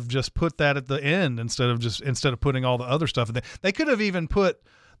could have just put that at the end instead of putting all the other stuff in there. They could have even put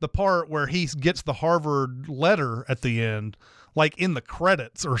the part where he gets the Harvard letter at the end, like in the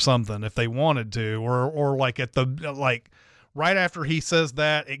credits or something, if they wanted to, or like at the, like right after he says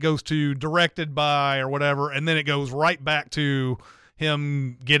that, it goes to directed by or whatever, and then it goes right back to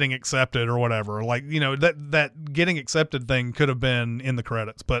him getting accepted or whatever. Like, you know, that getting accepted thing could have been in the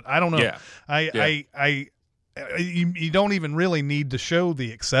credits, but I don't know. Yeah. You don't even really need to show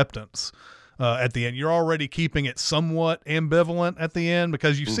the acceptance at the end. You're already keeping it somewhat ambivalent at the end,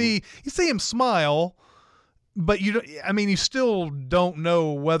 because you see him smile, but you still don't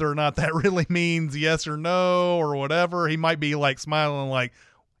know whether or not that really means yes or no or whatever. He might be like smiling like,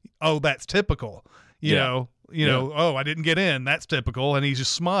 oh, that's typical, you know, oh, I didn't get in. That's typical. And he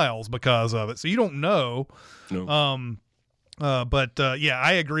just smiles because of it. So you don't know. No. But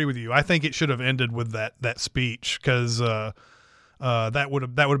I agree with you. I think it should have ended with that speech, because that would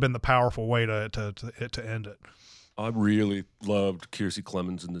have been the powerful way to end it. I really loved Kiersey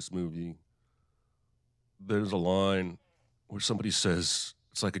Clemons in this movie. There's a line where somebody says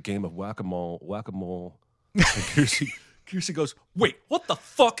it's like a game of whack-a-mole, and Kiersey goes, "Wait, what the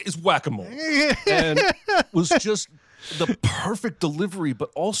fuck is whack-a-mole?" And it was just the perfect delivery,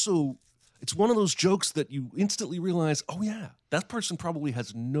 but also it's one of those jokes that you instantly realize, oh yeah, that person probably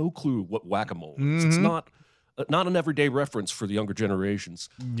has no clue what whack-a-mole is. It's not an everyday reference for the younger generations.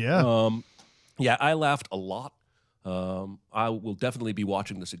 Yeah. I laughed a lot. I will definitely be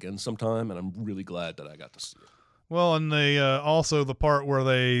watching this again sometime, and I'm really glad that I got to see it. Well, and they also the part where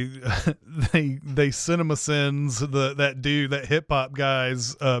they cinema sins that hip hop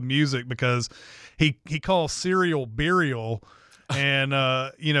guy's music, because he calls cereal burial, and where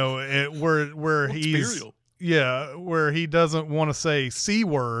What's he's burial? Yeah, where he doesn't want to say C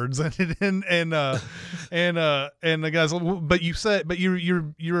words, and the guy's like, but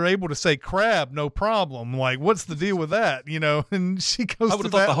you're able to say crab, no problem. Like, what's the deal with that? You know? And she goes, I would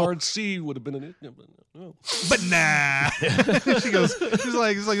have thought the hard C would have been an it, but no. But nah. she's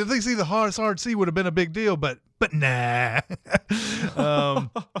like, I think the hard C would have been a big deal, but nah.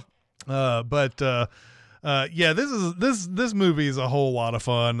 This movie is a whole lot of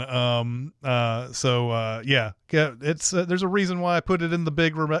fun. It's there's a reason why I put it in the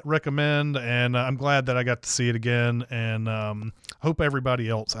big recommend, and I'm glad that I got to see it again, and hope everybody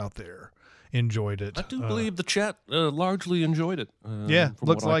else out there enjoyed it. I do believe the chat largely enjoyed it. From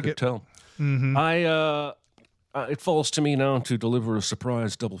looks what I like could it. Tell. Mm-hmm. It falls to me now to deliver a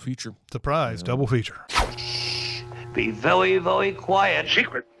surprise double feature. Double feature. Be very, very quiet.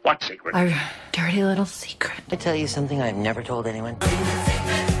 Secret? What secret? Our dirty little secret. I tell you something I've never told anyone.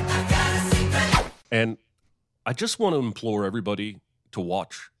 And I just want to implore everybody to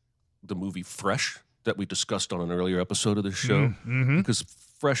watch the movie Fresh that we discussed on an earlier episode of this show, because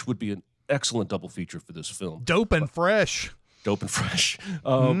Fresh would be an excellent double feature for this film. Dope and fresh. But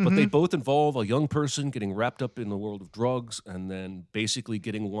they both involve a young person getting wrapped up in the world of drugs and then basically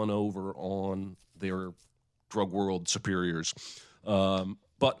getting one over on their drug world superiors.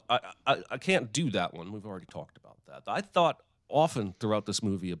 But I can't do that one. We've already talked about that. I thought often throughout this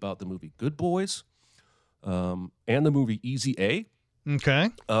movie about the movie Good Boys and the movie Easy A.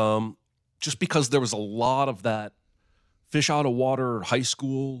 Okay. Just because there was a lot of that fish out of water, high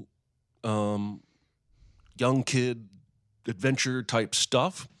school, young kid adventure type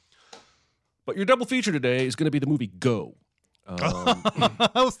stuff. But your double feature today is going to be the movie Go. I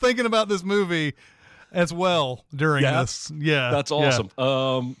was thinking about this movie as well during this. Yeah. That's awesome.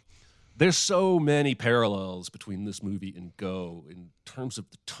 Yeah. There's so many parallels between this movie and Go in terms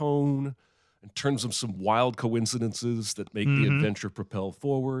of the tone, in terms of some wild coincidences that make the adventure propel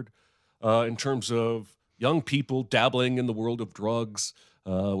forward, in terms of young people dabbling in the world of drugs,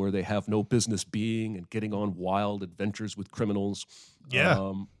 where they have no business being, and getting on wild adventures with criminals.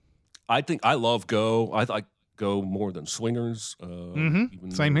 Yeah. I think I love Go. I like Go more than Swingers.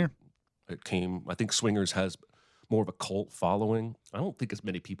 Same here. I think Swingers has more of a cult following. I don't think as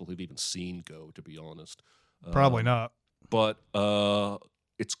many people have even seen Go, to be honest. Probably not. But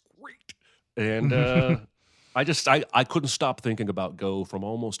it's great. And I couldn't stop thinking about Go from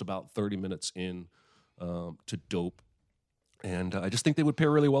almost about 30 minutes in to Dope. And I just think they would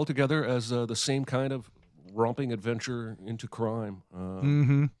pair really well together as the same kind of romping adventure into crime.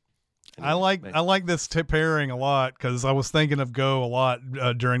 I like this pairing a lot, because I was thinking of Go a lot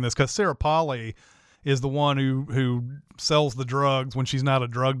during this, because Sarah Polley is the one who sells the drugs when she's not a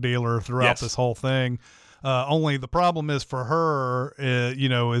drug dealer throughout this whole thing. Only the problem is for her,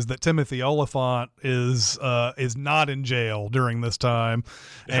 is that Timothy Oliphant is not in jail during this time,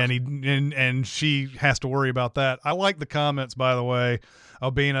 and she has to worry about that. I like the comments, by the way,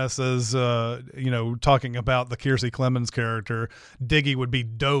 Albina says, talking about the Kiersey Clemens character, Diggy would be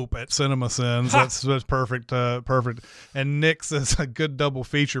dope at CinemaSins. That's perfect. Perfect. And Nick says a good double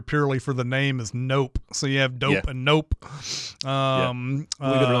feature purely for the name is Nope. So you have Dope and Nope. Believe it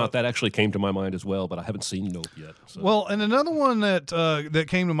or not, that actually came to my mind as well, but I haven't seen Nope yet. So. Well, and another one that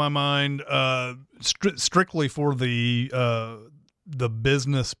came to my mind strictly for the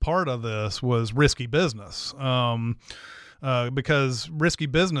business part of this was Risky Business. Because Risky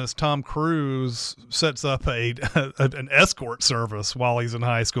Business, Tom Cruise sets up an escort service while he's in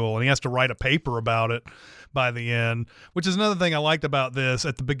high school, and he has to write a paper about it by the end, which is another thing I liked about this.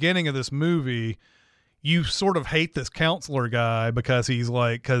 At the beginning of this movie, you sort of hate this counselor guy because he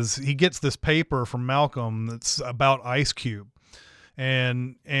gets this paper from Malcolm that's about Ice Cube,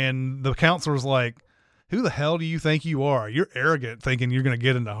 and the counselor's like, who the hell do you think you are? You're arrogant thinking you're going to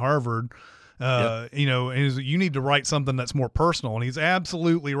get into Harvard. And you need to write something that's more personal. And he's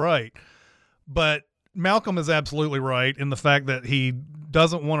absolutely right. But Malcolm is absolutely right in the fact that he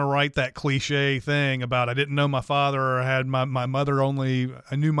doesn't want to write that cliche thing about, I didn't know my father, or I had my mother only,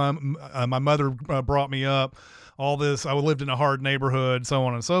 I knew my mother brought me up, all this, I lived in a hard neighborhood, so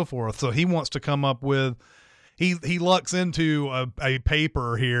on and so forth. So he wants to come up with, he lucks into a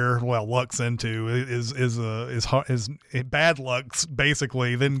paper here. Well, lucks into is bad lucks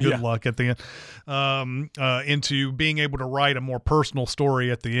basically, then good luck at the end. Into being able to write a more personal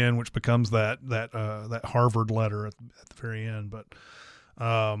story at the end, which becomes that Harvard letter at the very end. But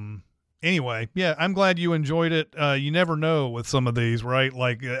anyway, yeah, I'm glad you enjoyed it. You never know with some of these, right?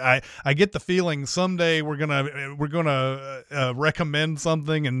 Like I get the feeling someday we're gonna recommend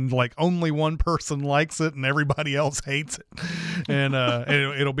something and like only one person likes it and everybody else hates it, and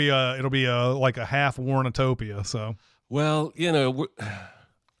it'll be like a half Warnotopia. So, well,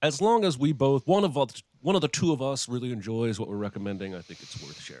 as long as we both one of the two of us really enjoys what we're recommending, I think it's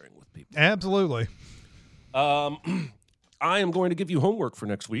worth sharing with people. Absolutely. I am going to give you homework for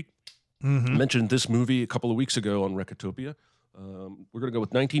next week. Mm-hmm. I mentioned this movie a couple of weeks ago on Recotopia. We're going to go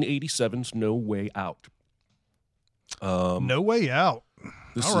with 1987's No Way Out. No Way Out.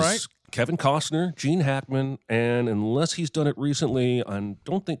 This All right. is Kevin Costner, Gene Hackman, and unless he's done it recently, I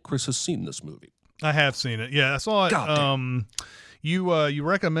don't think Chris has seen this movie. I have seen it. Yeah, I saw it. You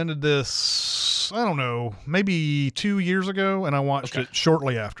recommended this, I don't know, maybe 2 years ago, and I watched it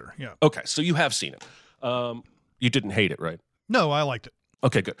shortly after. Yeah. Okay, so you have seen it. You didn't hate it, right? No, I liked it.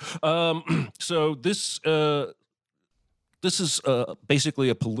 Okay, good. So this is basically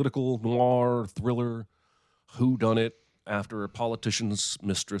a political noir thriller, whodunit after a politician's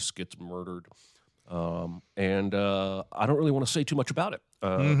mistress gets murdered. And I don't really want to say too much about it.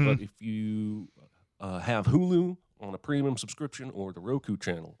 But if you have Hulu on a premium subscription or the Roku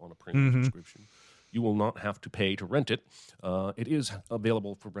channel on a premium subscription, you will not have to pay to rent it. It is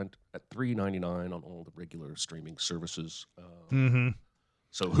available for rent at $3.99 on all the regular streaming services.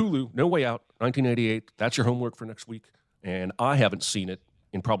 So Hulu, No Way Out, 1988. That's your homework for next week. And I haven't seen it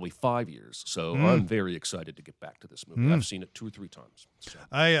in probably 5 years, so I'm very excited to get back to this movie. I've seen it 2 or 3 times. So.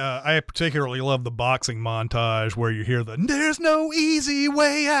 I particularly love the boxing montage where you hear the "There's no easy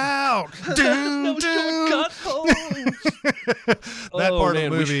way out." No shortcut home. That part of the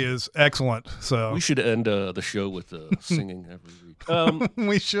movie is excellent. So we should end the show with singing every week.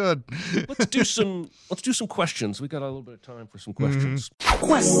 We should. Let's do some questions. We got a little bit of time for some questions.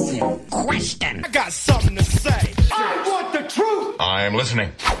 Question. I got something to say. I want the truth. I am listening.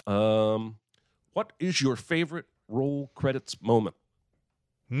 What is your favorite roll credits moment?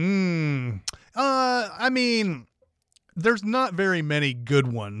 I mean, there's not very many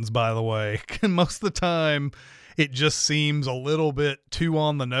good ones, by the way. Most of the time, it just seems a little bit too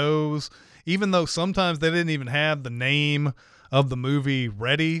on the nose, even though sometimes they didn't even have the name of the movie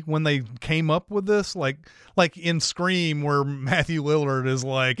ready when they came up with this, like in Scream, where Matthew Lillard is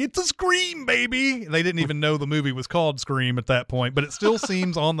like, "It's a Scream, baby." They didn't even know the movie was called Scream at that point, but it still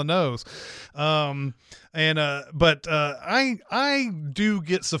seems on the nose. But I do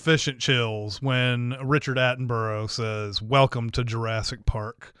get sufficient chills when Richard Attenborough says, "Welcome to Jurassic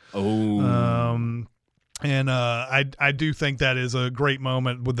Park." Oh. I do think that is a great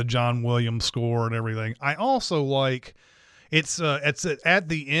moment with the John Williams score and everything. I also like. It's at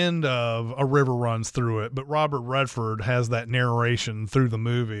the end of A River Runs Through It, but Robert Redford has that narration through the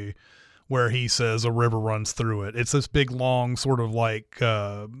movie where he says a river runs through it. It's this big, long sort of like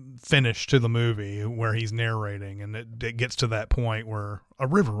finish to the movie where he's narrating, and it gets to that point where a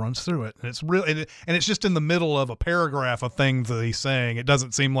river runs through it. And it's real, and it's just in the middle of a paragraph of things that he's saying. It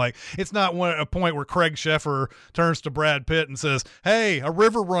doesn't seem like it's not a point where Craig Sheffer turns to Brad Pitt and says, "Hey, a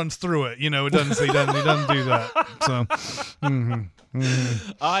river runs through it." You know, he doesn't do that. So,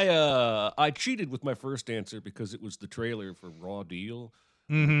 I cheated with my first answer because it was the trailer for Raw Deal.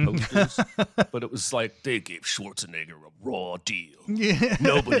 Posters, but it was like they gave Schwarzenegger a raw deal. Yeah.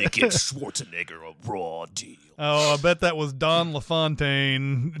 Nobody gives Schwarzenegger a raw deal. Oh, I bet that was Don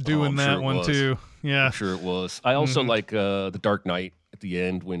LaFontaine doing that sure one too. Yeah, I'm sure it was. I also like The Dark Knight at the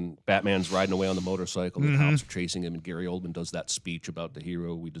end when Batman's riding away on the motorcycle, the cops are chasing him, and Gary Oldman does that speech about the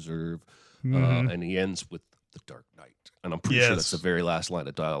hero we deserve, and he ends with The Dark Knight, and I'm pretty sure that's the very last line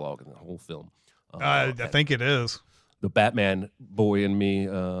of dialogue in the whole film. I think it is. The Batman boy in me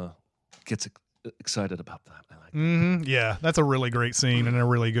gets excited about that. I like that. Yeah, that's a really great scene and a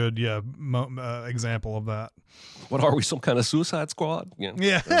really good example of that. What are we, some kind of Suicide Squad? Yeah.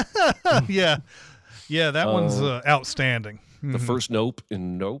 Yeah, that one's outstanding. The first Nope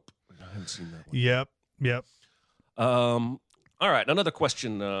in Nope. I haven't seen that one. Yep. All right, another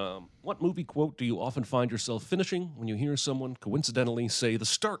question. What movie quote do you often find yourself finishing when you hear someone coincidentally say the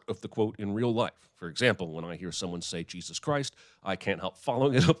start of the quote in real life? For example, when I hear someone say Jesus Christ, I can't help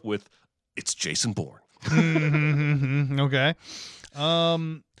following it up with, it's Jason Bourne. Okay.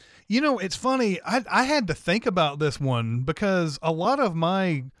 It's funny. I had to think about this one because a lot of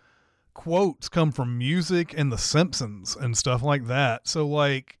my quotes come from music and The Simpsons and stuff like that. So,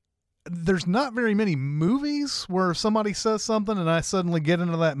 like, there's not very many movies where somebody says something and I suddenly get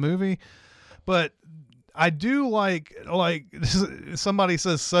into that movie, but I do like somebody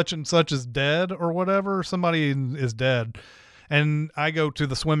says such and such is dead or whatever. Somebody is dead. And I go to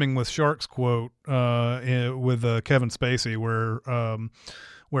the Swimming with Sharks quote with Kevin Spacey where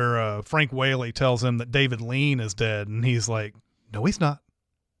Frank Whaley tells him that David Lean is dead. And he's like, no, he's not.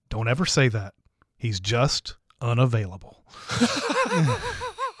 Don't ever say that. He's just unavailable.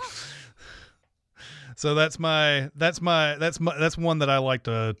 So that's one that I like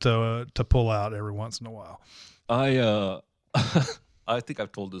to pull out every once in a while. I think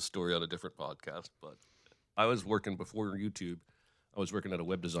I've told this story on a different podcast, but I was working before YouTube. I was working at a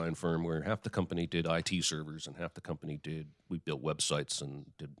web design firm where half the company did IT servers and half the company we built websites and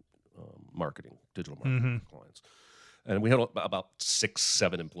did marketing, digital marketing for clients. And we had about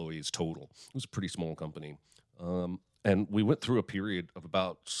 6-7 employees total. It was a pretty small company. And we went through a period of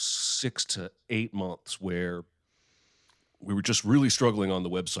about 6 to 8 months where we were just really struggling on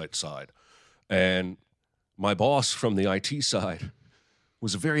the website side. And my boss from the IT side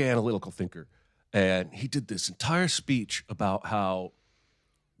was a very analytical thinker. And he did this entire speech about how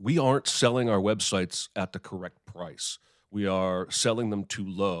we aren't selling our websites at the correct price. We are selling them too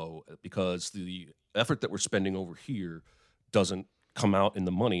low because the effort that we're spending over here doesn't come out in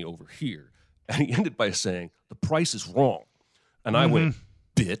the money over here. And he ended by saying, the price is wrong. And I went,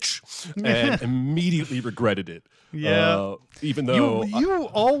 bitch, and immediately regretted it. Yeah. Even though... You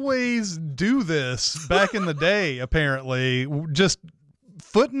always do this back in the day, apparently. Just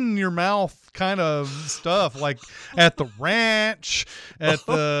foot in your mouth kind of stuff, like at the ranch, at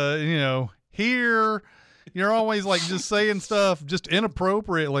the, here... You're always like just saying stuff just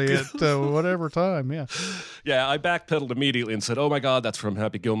inappropriately at whatever time. Yeah. Yeah. I backpedaled immediately and said, oh my God, that's from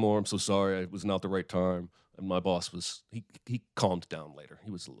Happy Gilmore. I'm so sorry. It was not the right time. And my boss he calmed down later.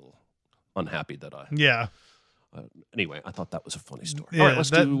 He was a little unhappy that Yeah. Anyway, I thought that was a funny story. Yeah, all right, let's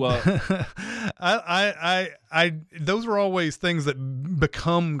do. I those are always things that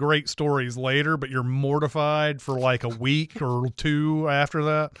become great stories later, but you're mortified for like a week or two after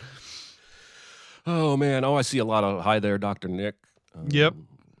that. Oh, man. Oh, I see a lot of hi there, Dr. Nick. Yep.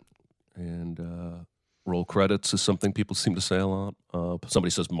 And roll credits is something people seem to say a lot.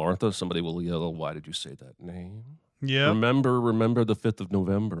 Somebody says Martha. Somebody will yell, why did you say that name? Yeah. Remember the 5th of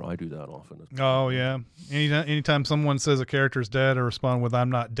November. I do that often. Oh, yeah. Anytime someone says a character's dead, I respond with,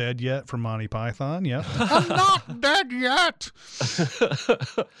 I'm not dead yet from Monty Python. Yeah. I'm not dead yet.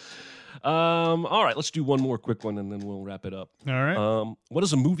 All right, let's do one more quick one and then we'll wrap it up. All right. What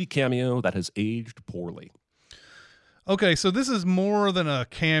is a movie cameo that has aged poorly? Okay, so this is more than a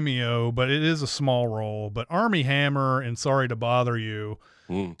cameo, but it is a small role. But Armie Hammer in Sorry to Bother You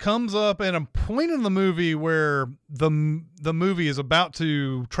comes up at a point in the movie where the movie is about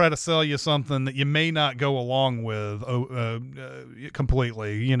to try to sell you something that you may not go along with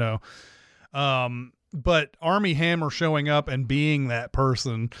completely, But Armie Hammer showing up and being that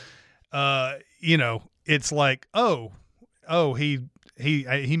person... it's like, he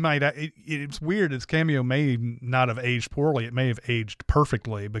he might. It's weird. His cameo may not have aged poorly. It may have aged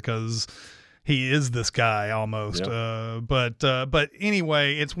perfectly because he is this guy almost. Yep. But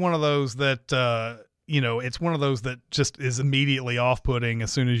anyway, it's one of those that it's one of those that just is immediately off-putting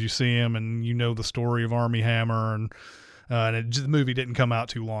as soon as you see him and you know the story of Armie Hammer and the movie didn't come out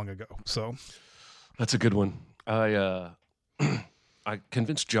too long ago. So that's a good one. I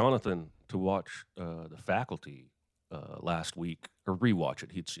convinced Jonathan to watch The Faculty last week, or rewatch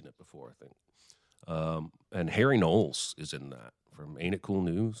it. He'd seen it before, I think. And Harry Knowles is in that from Ain't It Cool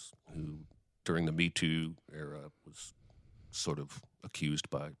News, who during the Me Too era was sort of accused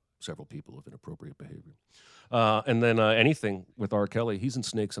by several people of inappropriate behavior. And then anything with R. Kelly, he's in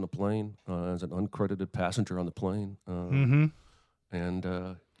Snakes on a Plane as an uncredited passenger on the plane.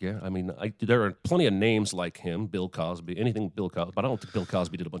 And yeah, I mean, there are plenty of names like him, Bill Cosby, anything Bill Cosby. But I don't think Bill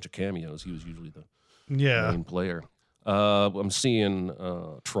Cosby did a bunch of cameos. He was usually the main player. I'm seeing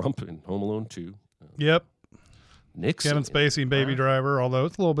Trump in Home Alone 2. Yep. Nixon. Kevin Spacey and Baby Driver, although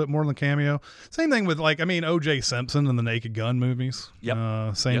it's a little bit more than cameo. Same thing with O.J. Simpson in the Naked Gun movies.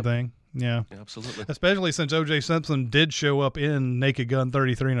 Yep. Same thing. Yeah, absolutely. Especially since O.J. Simpson did show up in Naked Gun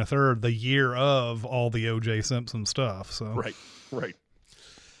 33 1/3 the year of all the O.J. Simpson stuff. So Right.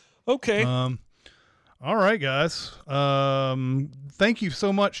 Okay. All right, guys. Thank you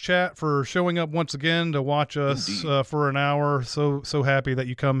so much, chat, for showing up once again to watch us for an hour. So happy that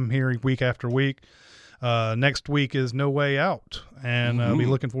you come here week after week. Next week is No Way Out, and I'll be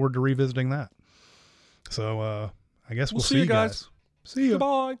looking forward to revisiting that. So I guess we'll see you guys. See you.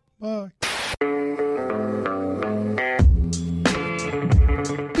 Bye. Bye.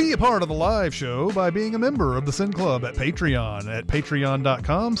 Be a part of the live show by being a member of the Sin Club at Patreon at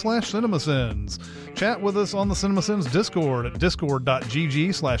patreon.com/CinemaSins. Chat with us on the CinemaSins Discord at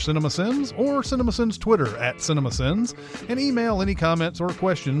discord.gg/CinemaSins or CinemaSins Twitter at CinemaSins, and email any comments or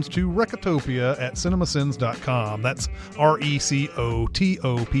questions to recotopia@cinemasins.com. That's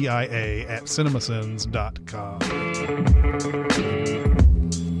RECOTOPIA at cinemasins.com.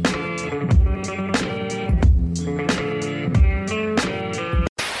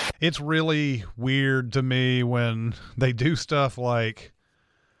 It's really weird to me when they do stuff like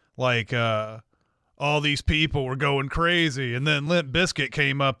all these people were going crazy, and then Limp Bizkit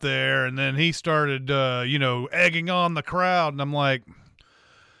came up there, and then he started, egging on the crowd, and I'm like,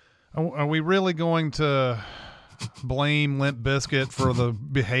 are we really going to blame Limp Bizkit for the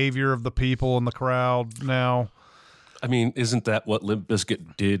behavior of the people in the crowd now? I mean, isn't that what Limp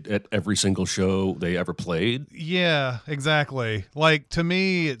Bizkit did at every single show they ever played? Yeah, exactly. Like, to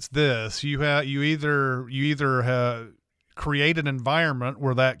me, it's this: you either create an environment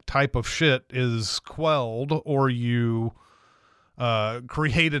where that type of shit is quelled, or you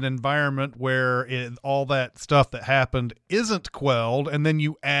create an environment where all that stuff that happened isn't quelled, and then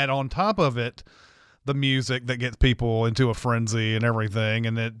you add on top of it the music that gets people into a frenzy and everything,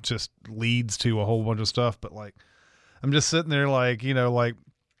 and it just leads to a whole bunch of stuff. But like, I'm just sitting there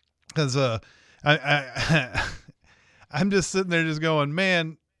because I'm just sitting there just going,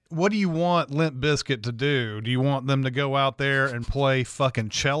 man, what do you want Limp Bizkit to do? Do you want them to go out there and play fucking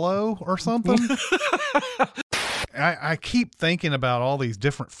cello or something? I keep thinking about all these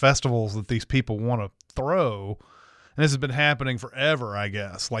different festivals that these people want to throw, and this has been happening forever, I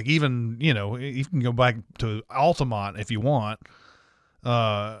guess. Like, even, you can go back to Altamont if you want.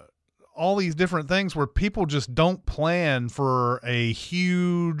 All these different things where people just don't plan for a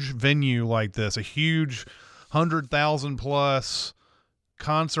huge venue like this, a huge 100,000 plus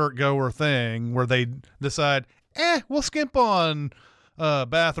concert goer thing where they decide, we'll skimp on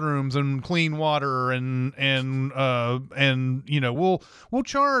bathrooms and clean water and we'll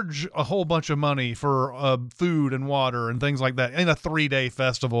charge a whole bunch of money for food and water and things like that in a 3-day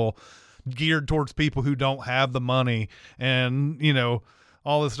festival geared towards people who don't have the money, and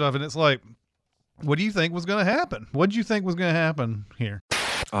all this stuff. And it's like, what do you think was going to happen? What did you think was going to happen here?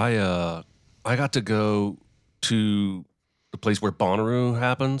 I got to go to the place where Bonnaroo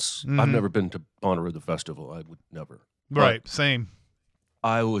happens. I've never been to Bonnaroo, the festival. I would never. Right. Same.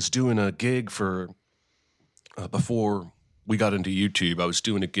 I was doing a gig for, before we got into YouTube, I was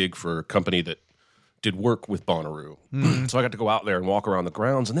doing a gig for a company that did work with Bonnaroo. So I got to go out there and walk around the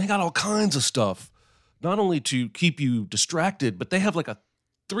grounds, and they got all kinds of stuff, not only to keep you distracted, but they have like a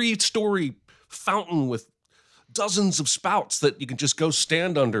 3-story fountain with dozens of spouts that you can just go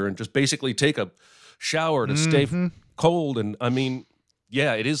stand under and just basically take a shower to stay cold. And I mean,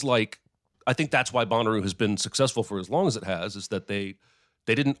 yeah, it is like, I think that's why Bonnaroo has been successful for as long as it has, is that they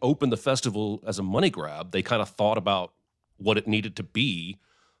didn't open the festival as a money grab. They kind of thought about what it needed to be.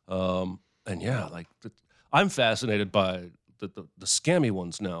 And yeah, like, I'm fascinated by the scammy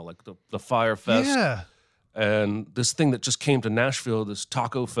ones now, like the Fire Fest. Yeah. And this thing that just came to Nashville, this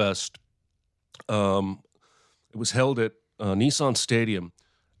Taco Fest, it was held at Nissan Stadium,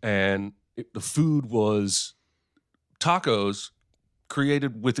 and the food was tacos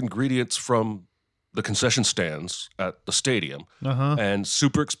created with ingredients from the concession stands at the stadium, and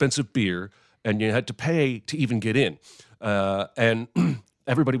super expensive beer, and you had to pay to even get in. And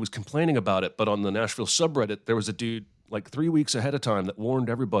everybody was complaining about it, but on the Nashville subreddit, there was a dude like 3 weeks ahead of time that warned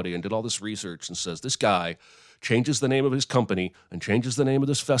everybody and did all this research and says, this guy changes the name of his company and changes the name of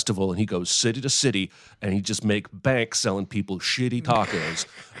this festival, and he goes city to city, and he just make bank selling people shitty tacos.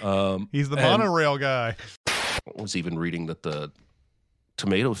 He's the monorail guy. I was even reading that the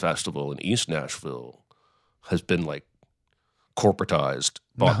Tomato Festival in East Nashville has been like corporatized,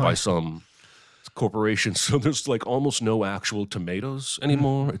 bought by some corporation. So there's like almost no actual tomatoes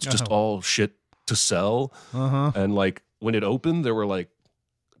anymore. It's just all shit to sell. And like when it opened, there were like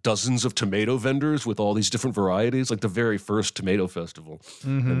dozens of tomato vendors with all these different varieties, like the very first tomato festival.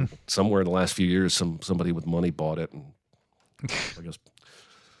 And somewhere in the last few years, somebody with money bought it and I guess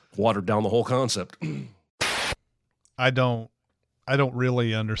watered down the whole concept. I don't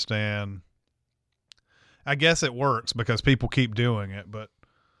really understand. I guess it works because people keep doing it, but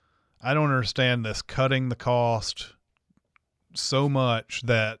I don't understand this cutting the cost so much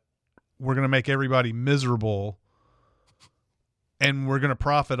that we're going to make everybody miserable and we're going to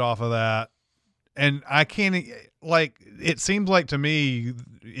profit off of that. And I can't, like, it seems like to me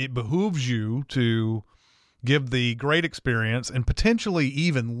it behooves you to give the great experience and potentially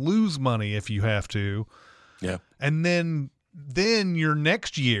even lose money if you have to. Yeah. And then your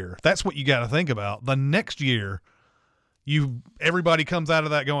next year, that's what you got to think about. The next year, everybody comes out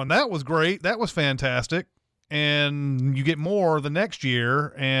of that going, that was great, that was fantastic, and you get more the next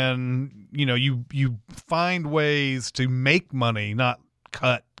year, and you find ways to make money, not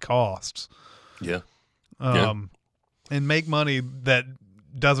cut costs. Yeah. And make money that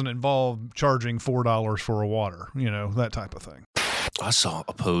doesn't involve charging $4 for a water, that type of thing. I saw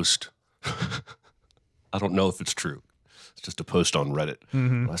a post. I don't know if it's true. It's just a post on Reddit.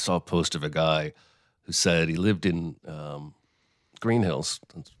 I saw a post of a guy who said he lived in Green Hills.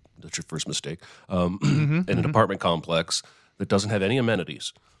 That's your first mistake. In an apartment complex that doesn't have any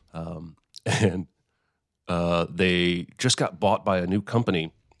amenities. And they just got bought by a new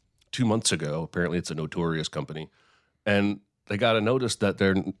company 2 months ago. Apparently it's a notorious company. And they got a notice that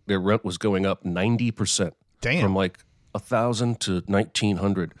their rent was going up 90%. Damn. From like $1,000 to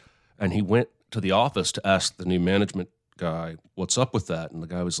 $1,900. And he went to the office to ask the new management guy, what's up with that? And the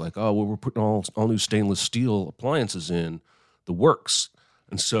guy was like, oh, well, we're putting all new stainless steel appliances in the works.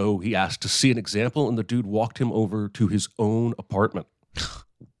 And so he asked to see an example, and the dude walked him over to his own apartment,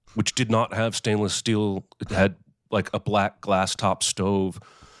 which did not have stainless steel. It had like a black glass top stove,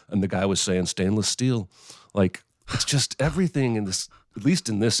 and the guy was saying stainless steel. Like, it's just everything in this, at least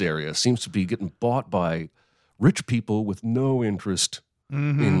in this area, seems to be getting bought by rich people with no interest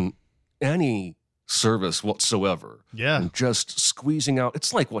in any service whatsoever. Yeah. And just squeezing out.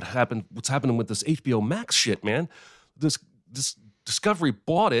 It's like what's happening with this HBO Max shit, man. This Discovery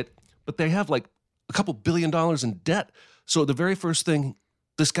bought it, but they have like a couple $1 billion in debt. So the very first thing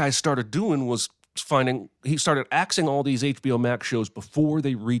this guy started doing was he started axing all these HBO Max shows before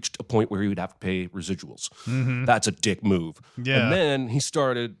they reached a point where he would have to pay residuals. That's a dick move. Yeah. And then he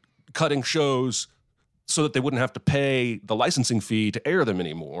started cutting shows so that they wouldn't have to pay the licensing fee to air them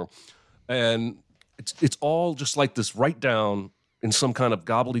anymore. And it's all just like this write down in some kind of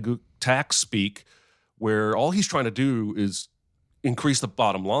gobbledygook tax speak where all he's trying to do is increase the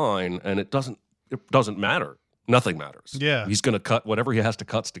bottom line, and it doesn't matter. Nothing matters. Yeah. He's going to cut whatever he has to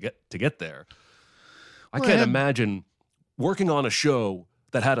cut to get there. I can't imagine working on a show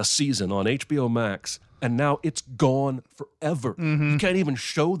that had a season on HBO Max and now it's gone forever. You can't even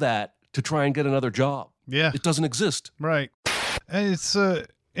show that to try and get another job. Yeah. It doesn't exist. Right. And it's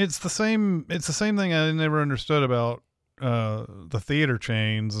the same thing I never understood about the theater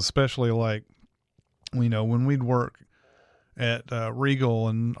chains, especially like, when we'd work at Regal,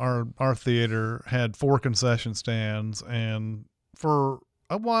 and our theater had 4 concession stands, and for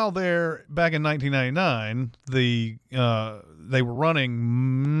a while there back in 1999, they were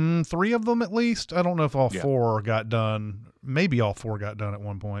running 3 of them at least. I don't know if all 4 got done. Maybe all 4 got done at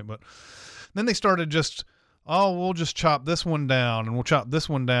one point, but then they started just, we'll just chop this one down, and we'll chop this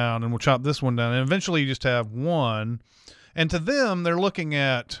one down, and we'll chop this one down, and eventually you just have one. And to them, they're looking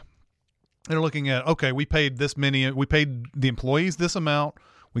at, okay, we paid the employees this amount,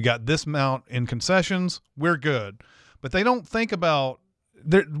 we got this amount in concessions, we're good. But they don't think about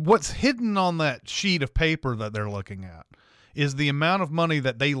what's hidden on that sheet of paper that they're looking at. is the amount of money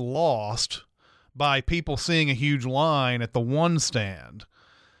that they lost by people seeing a huge line at the one stand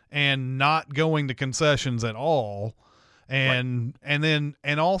and not going to concessions at all. And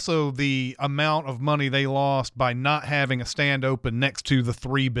also the amount of money they lost by not having a stand open next to the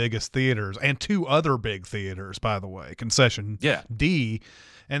 3 biggest theaters and 2 other big theaters, by the way, concession D.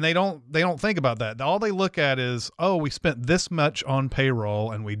 And they don't think about that. All they look at is, oh, we spent this much on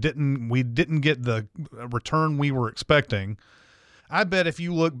payroll and we didn't get the return we were expecting. I bet if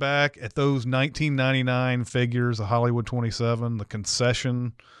you look back at those 1999 figures of Hollywood 27, the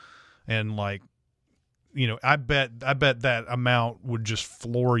concession, and like, you know, I bet that amount would just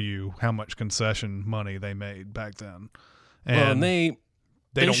floor you how much concession money they made back then. And they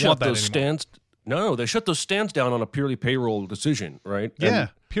don't want that those anymore. stands. No, they shut those stands down on a purely payroll decision, right? Yeah, and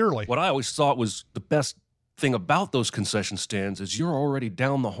purely. What I always thought was the best thing about those concession stands is you're already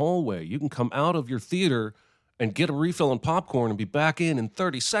down the hallway. You can come out of your theater and get a refill and popcorn and be back in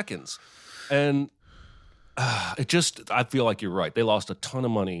 30 seconds. And I feel like you're right. They lost a ton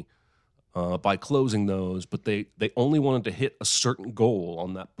of money by closing those, but they only wanted to hit a certain goal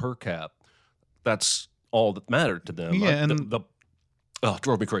on that per cap. That's all that mattered to them. Yeah, and it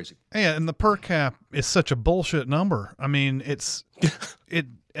drove me crazy. Yeah, and the per cap is such a bullshit number. I mean, you're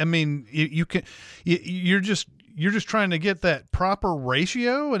just trying to get that proper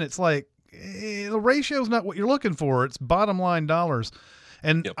ratio, and it's like the ratio is not what you're looking for. It's bottom line dollars.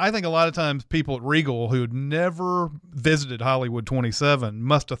 And I think a lot of times people at Regal who had never visited Hollywood 27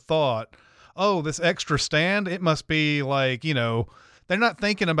 must have thought, oh, this extra stand, it must be like, you know, they're not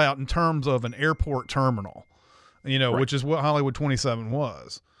thinking about in terms of an airport terminal, you know, which is what Hollywood 27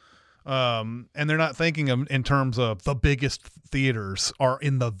 was. And they're not thinking of in terms of the biggest theaters are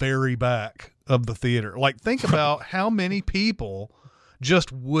in the very back of the theater. Like, think about how many people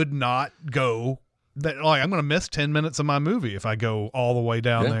just would not go. That like I'm going to miss 10 minutes of my movie if I go all the way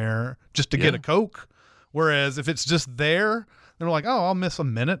down there just to get a Coke. Whereas if it's just there, they're like, oh, I'll miss a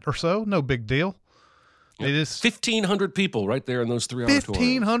minute or so. No big deal. It is 1,500 people right there in those 3 auditoriums.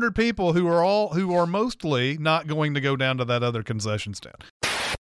 1,500 people who are mostly not going to go down to that other concession stand.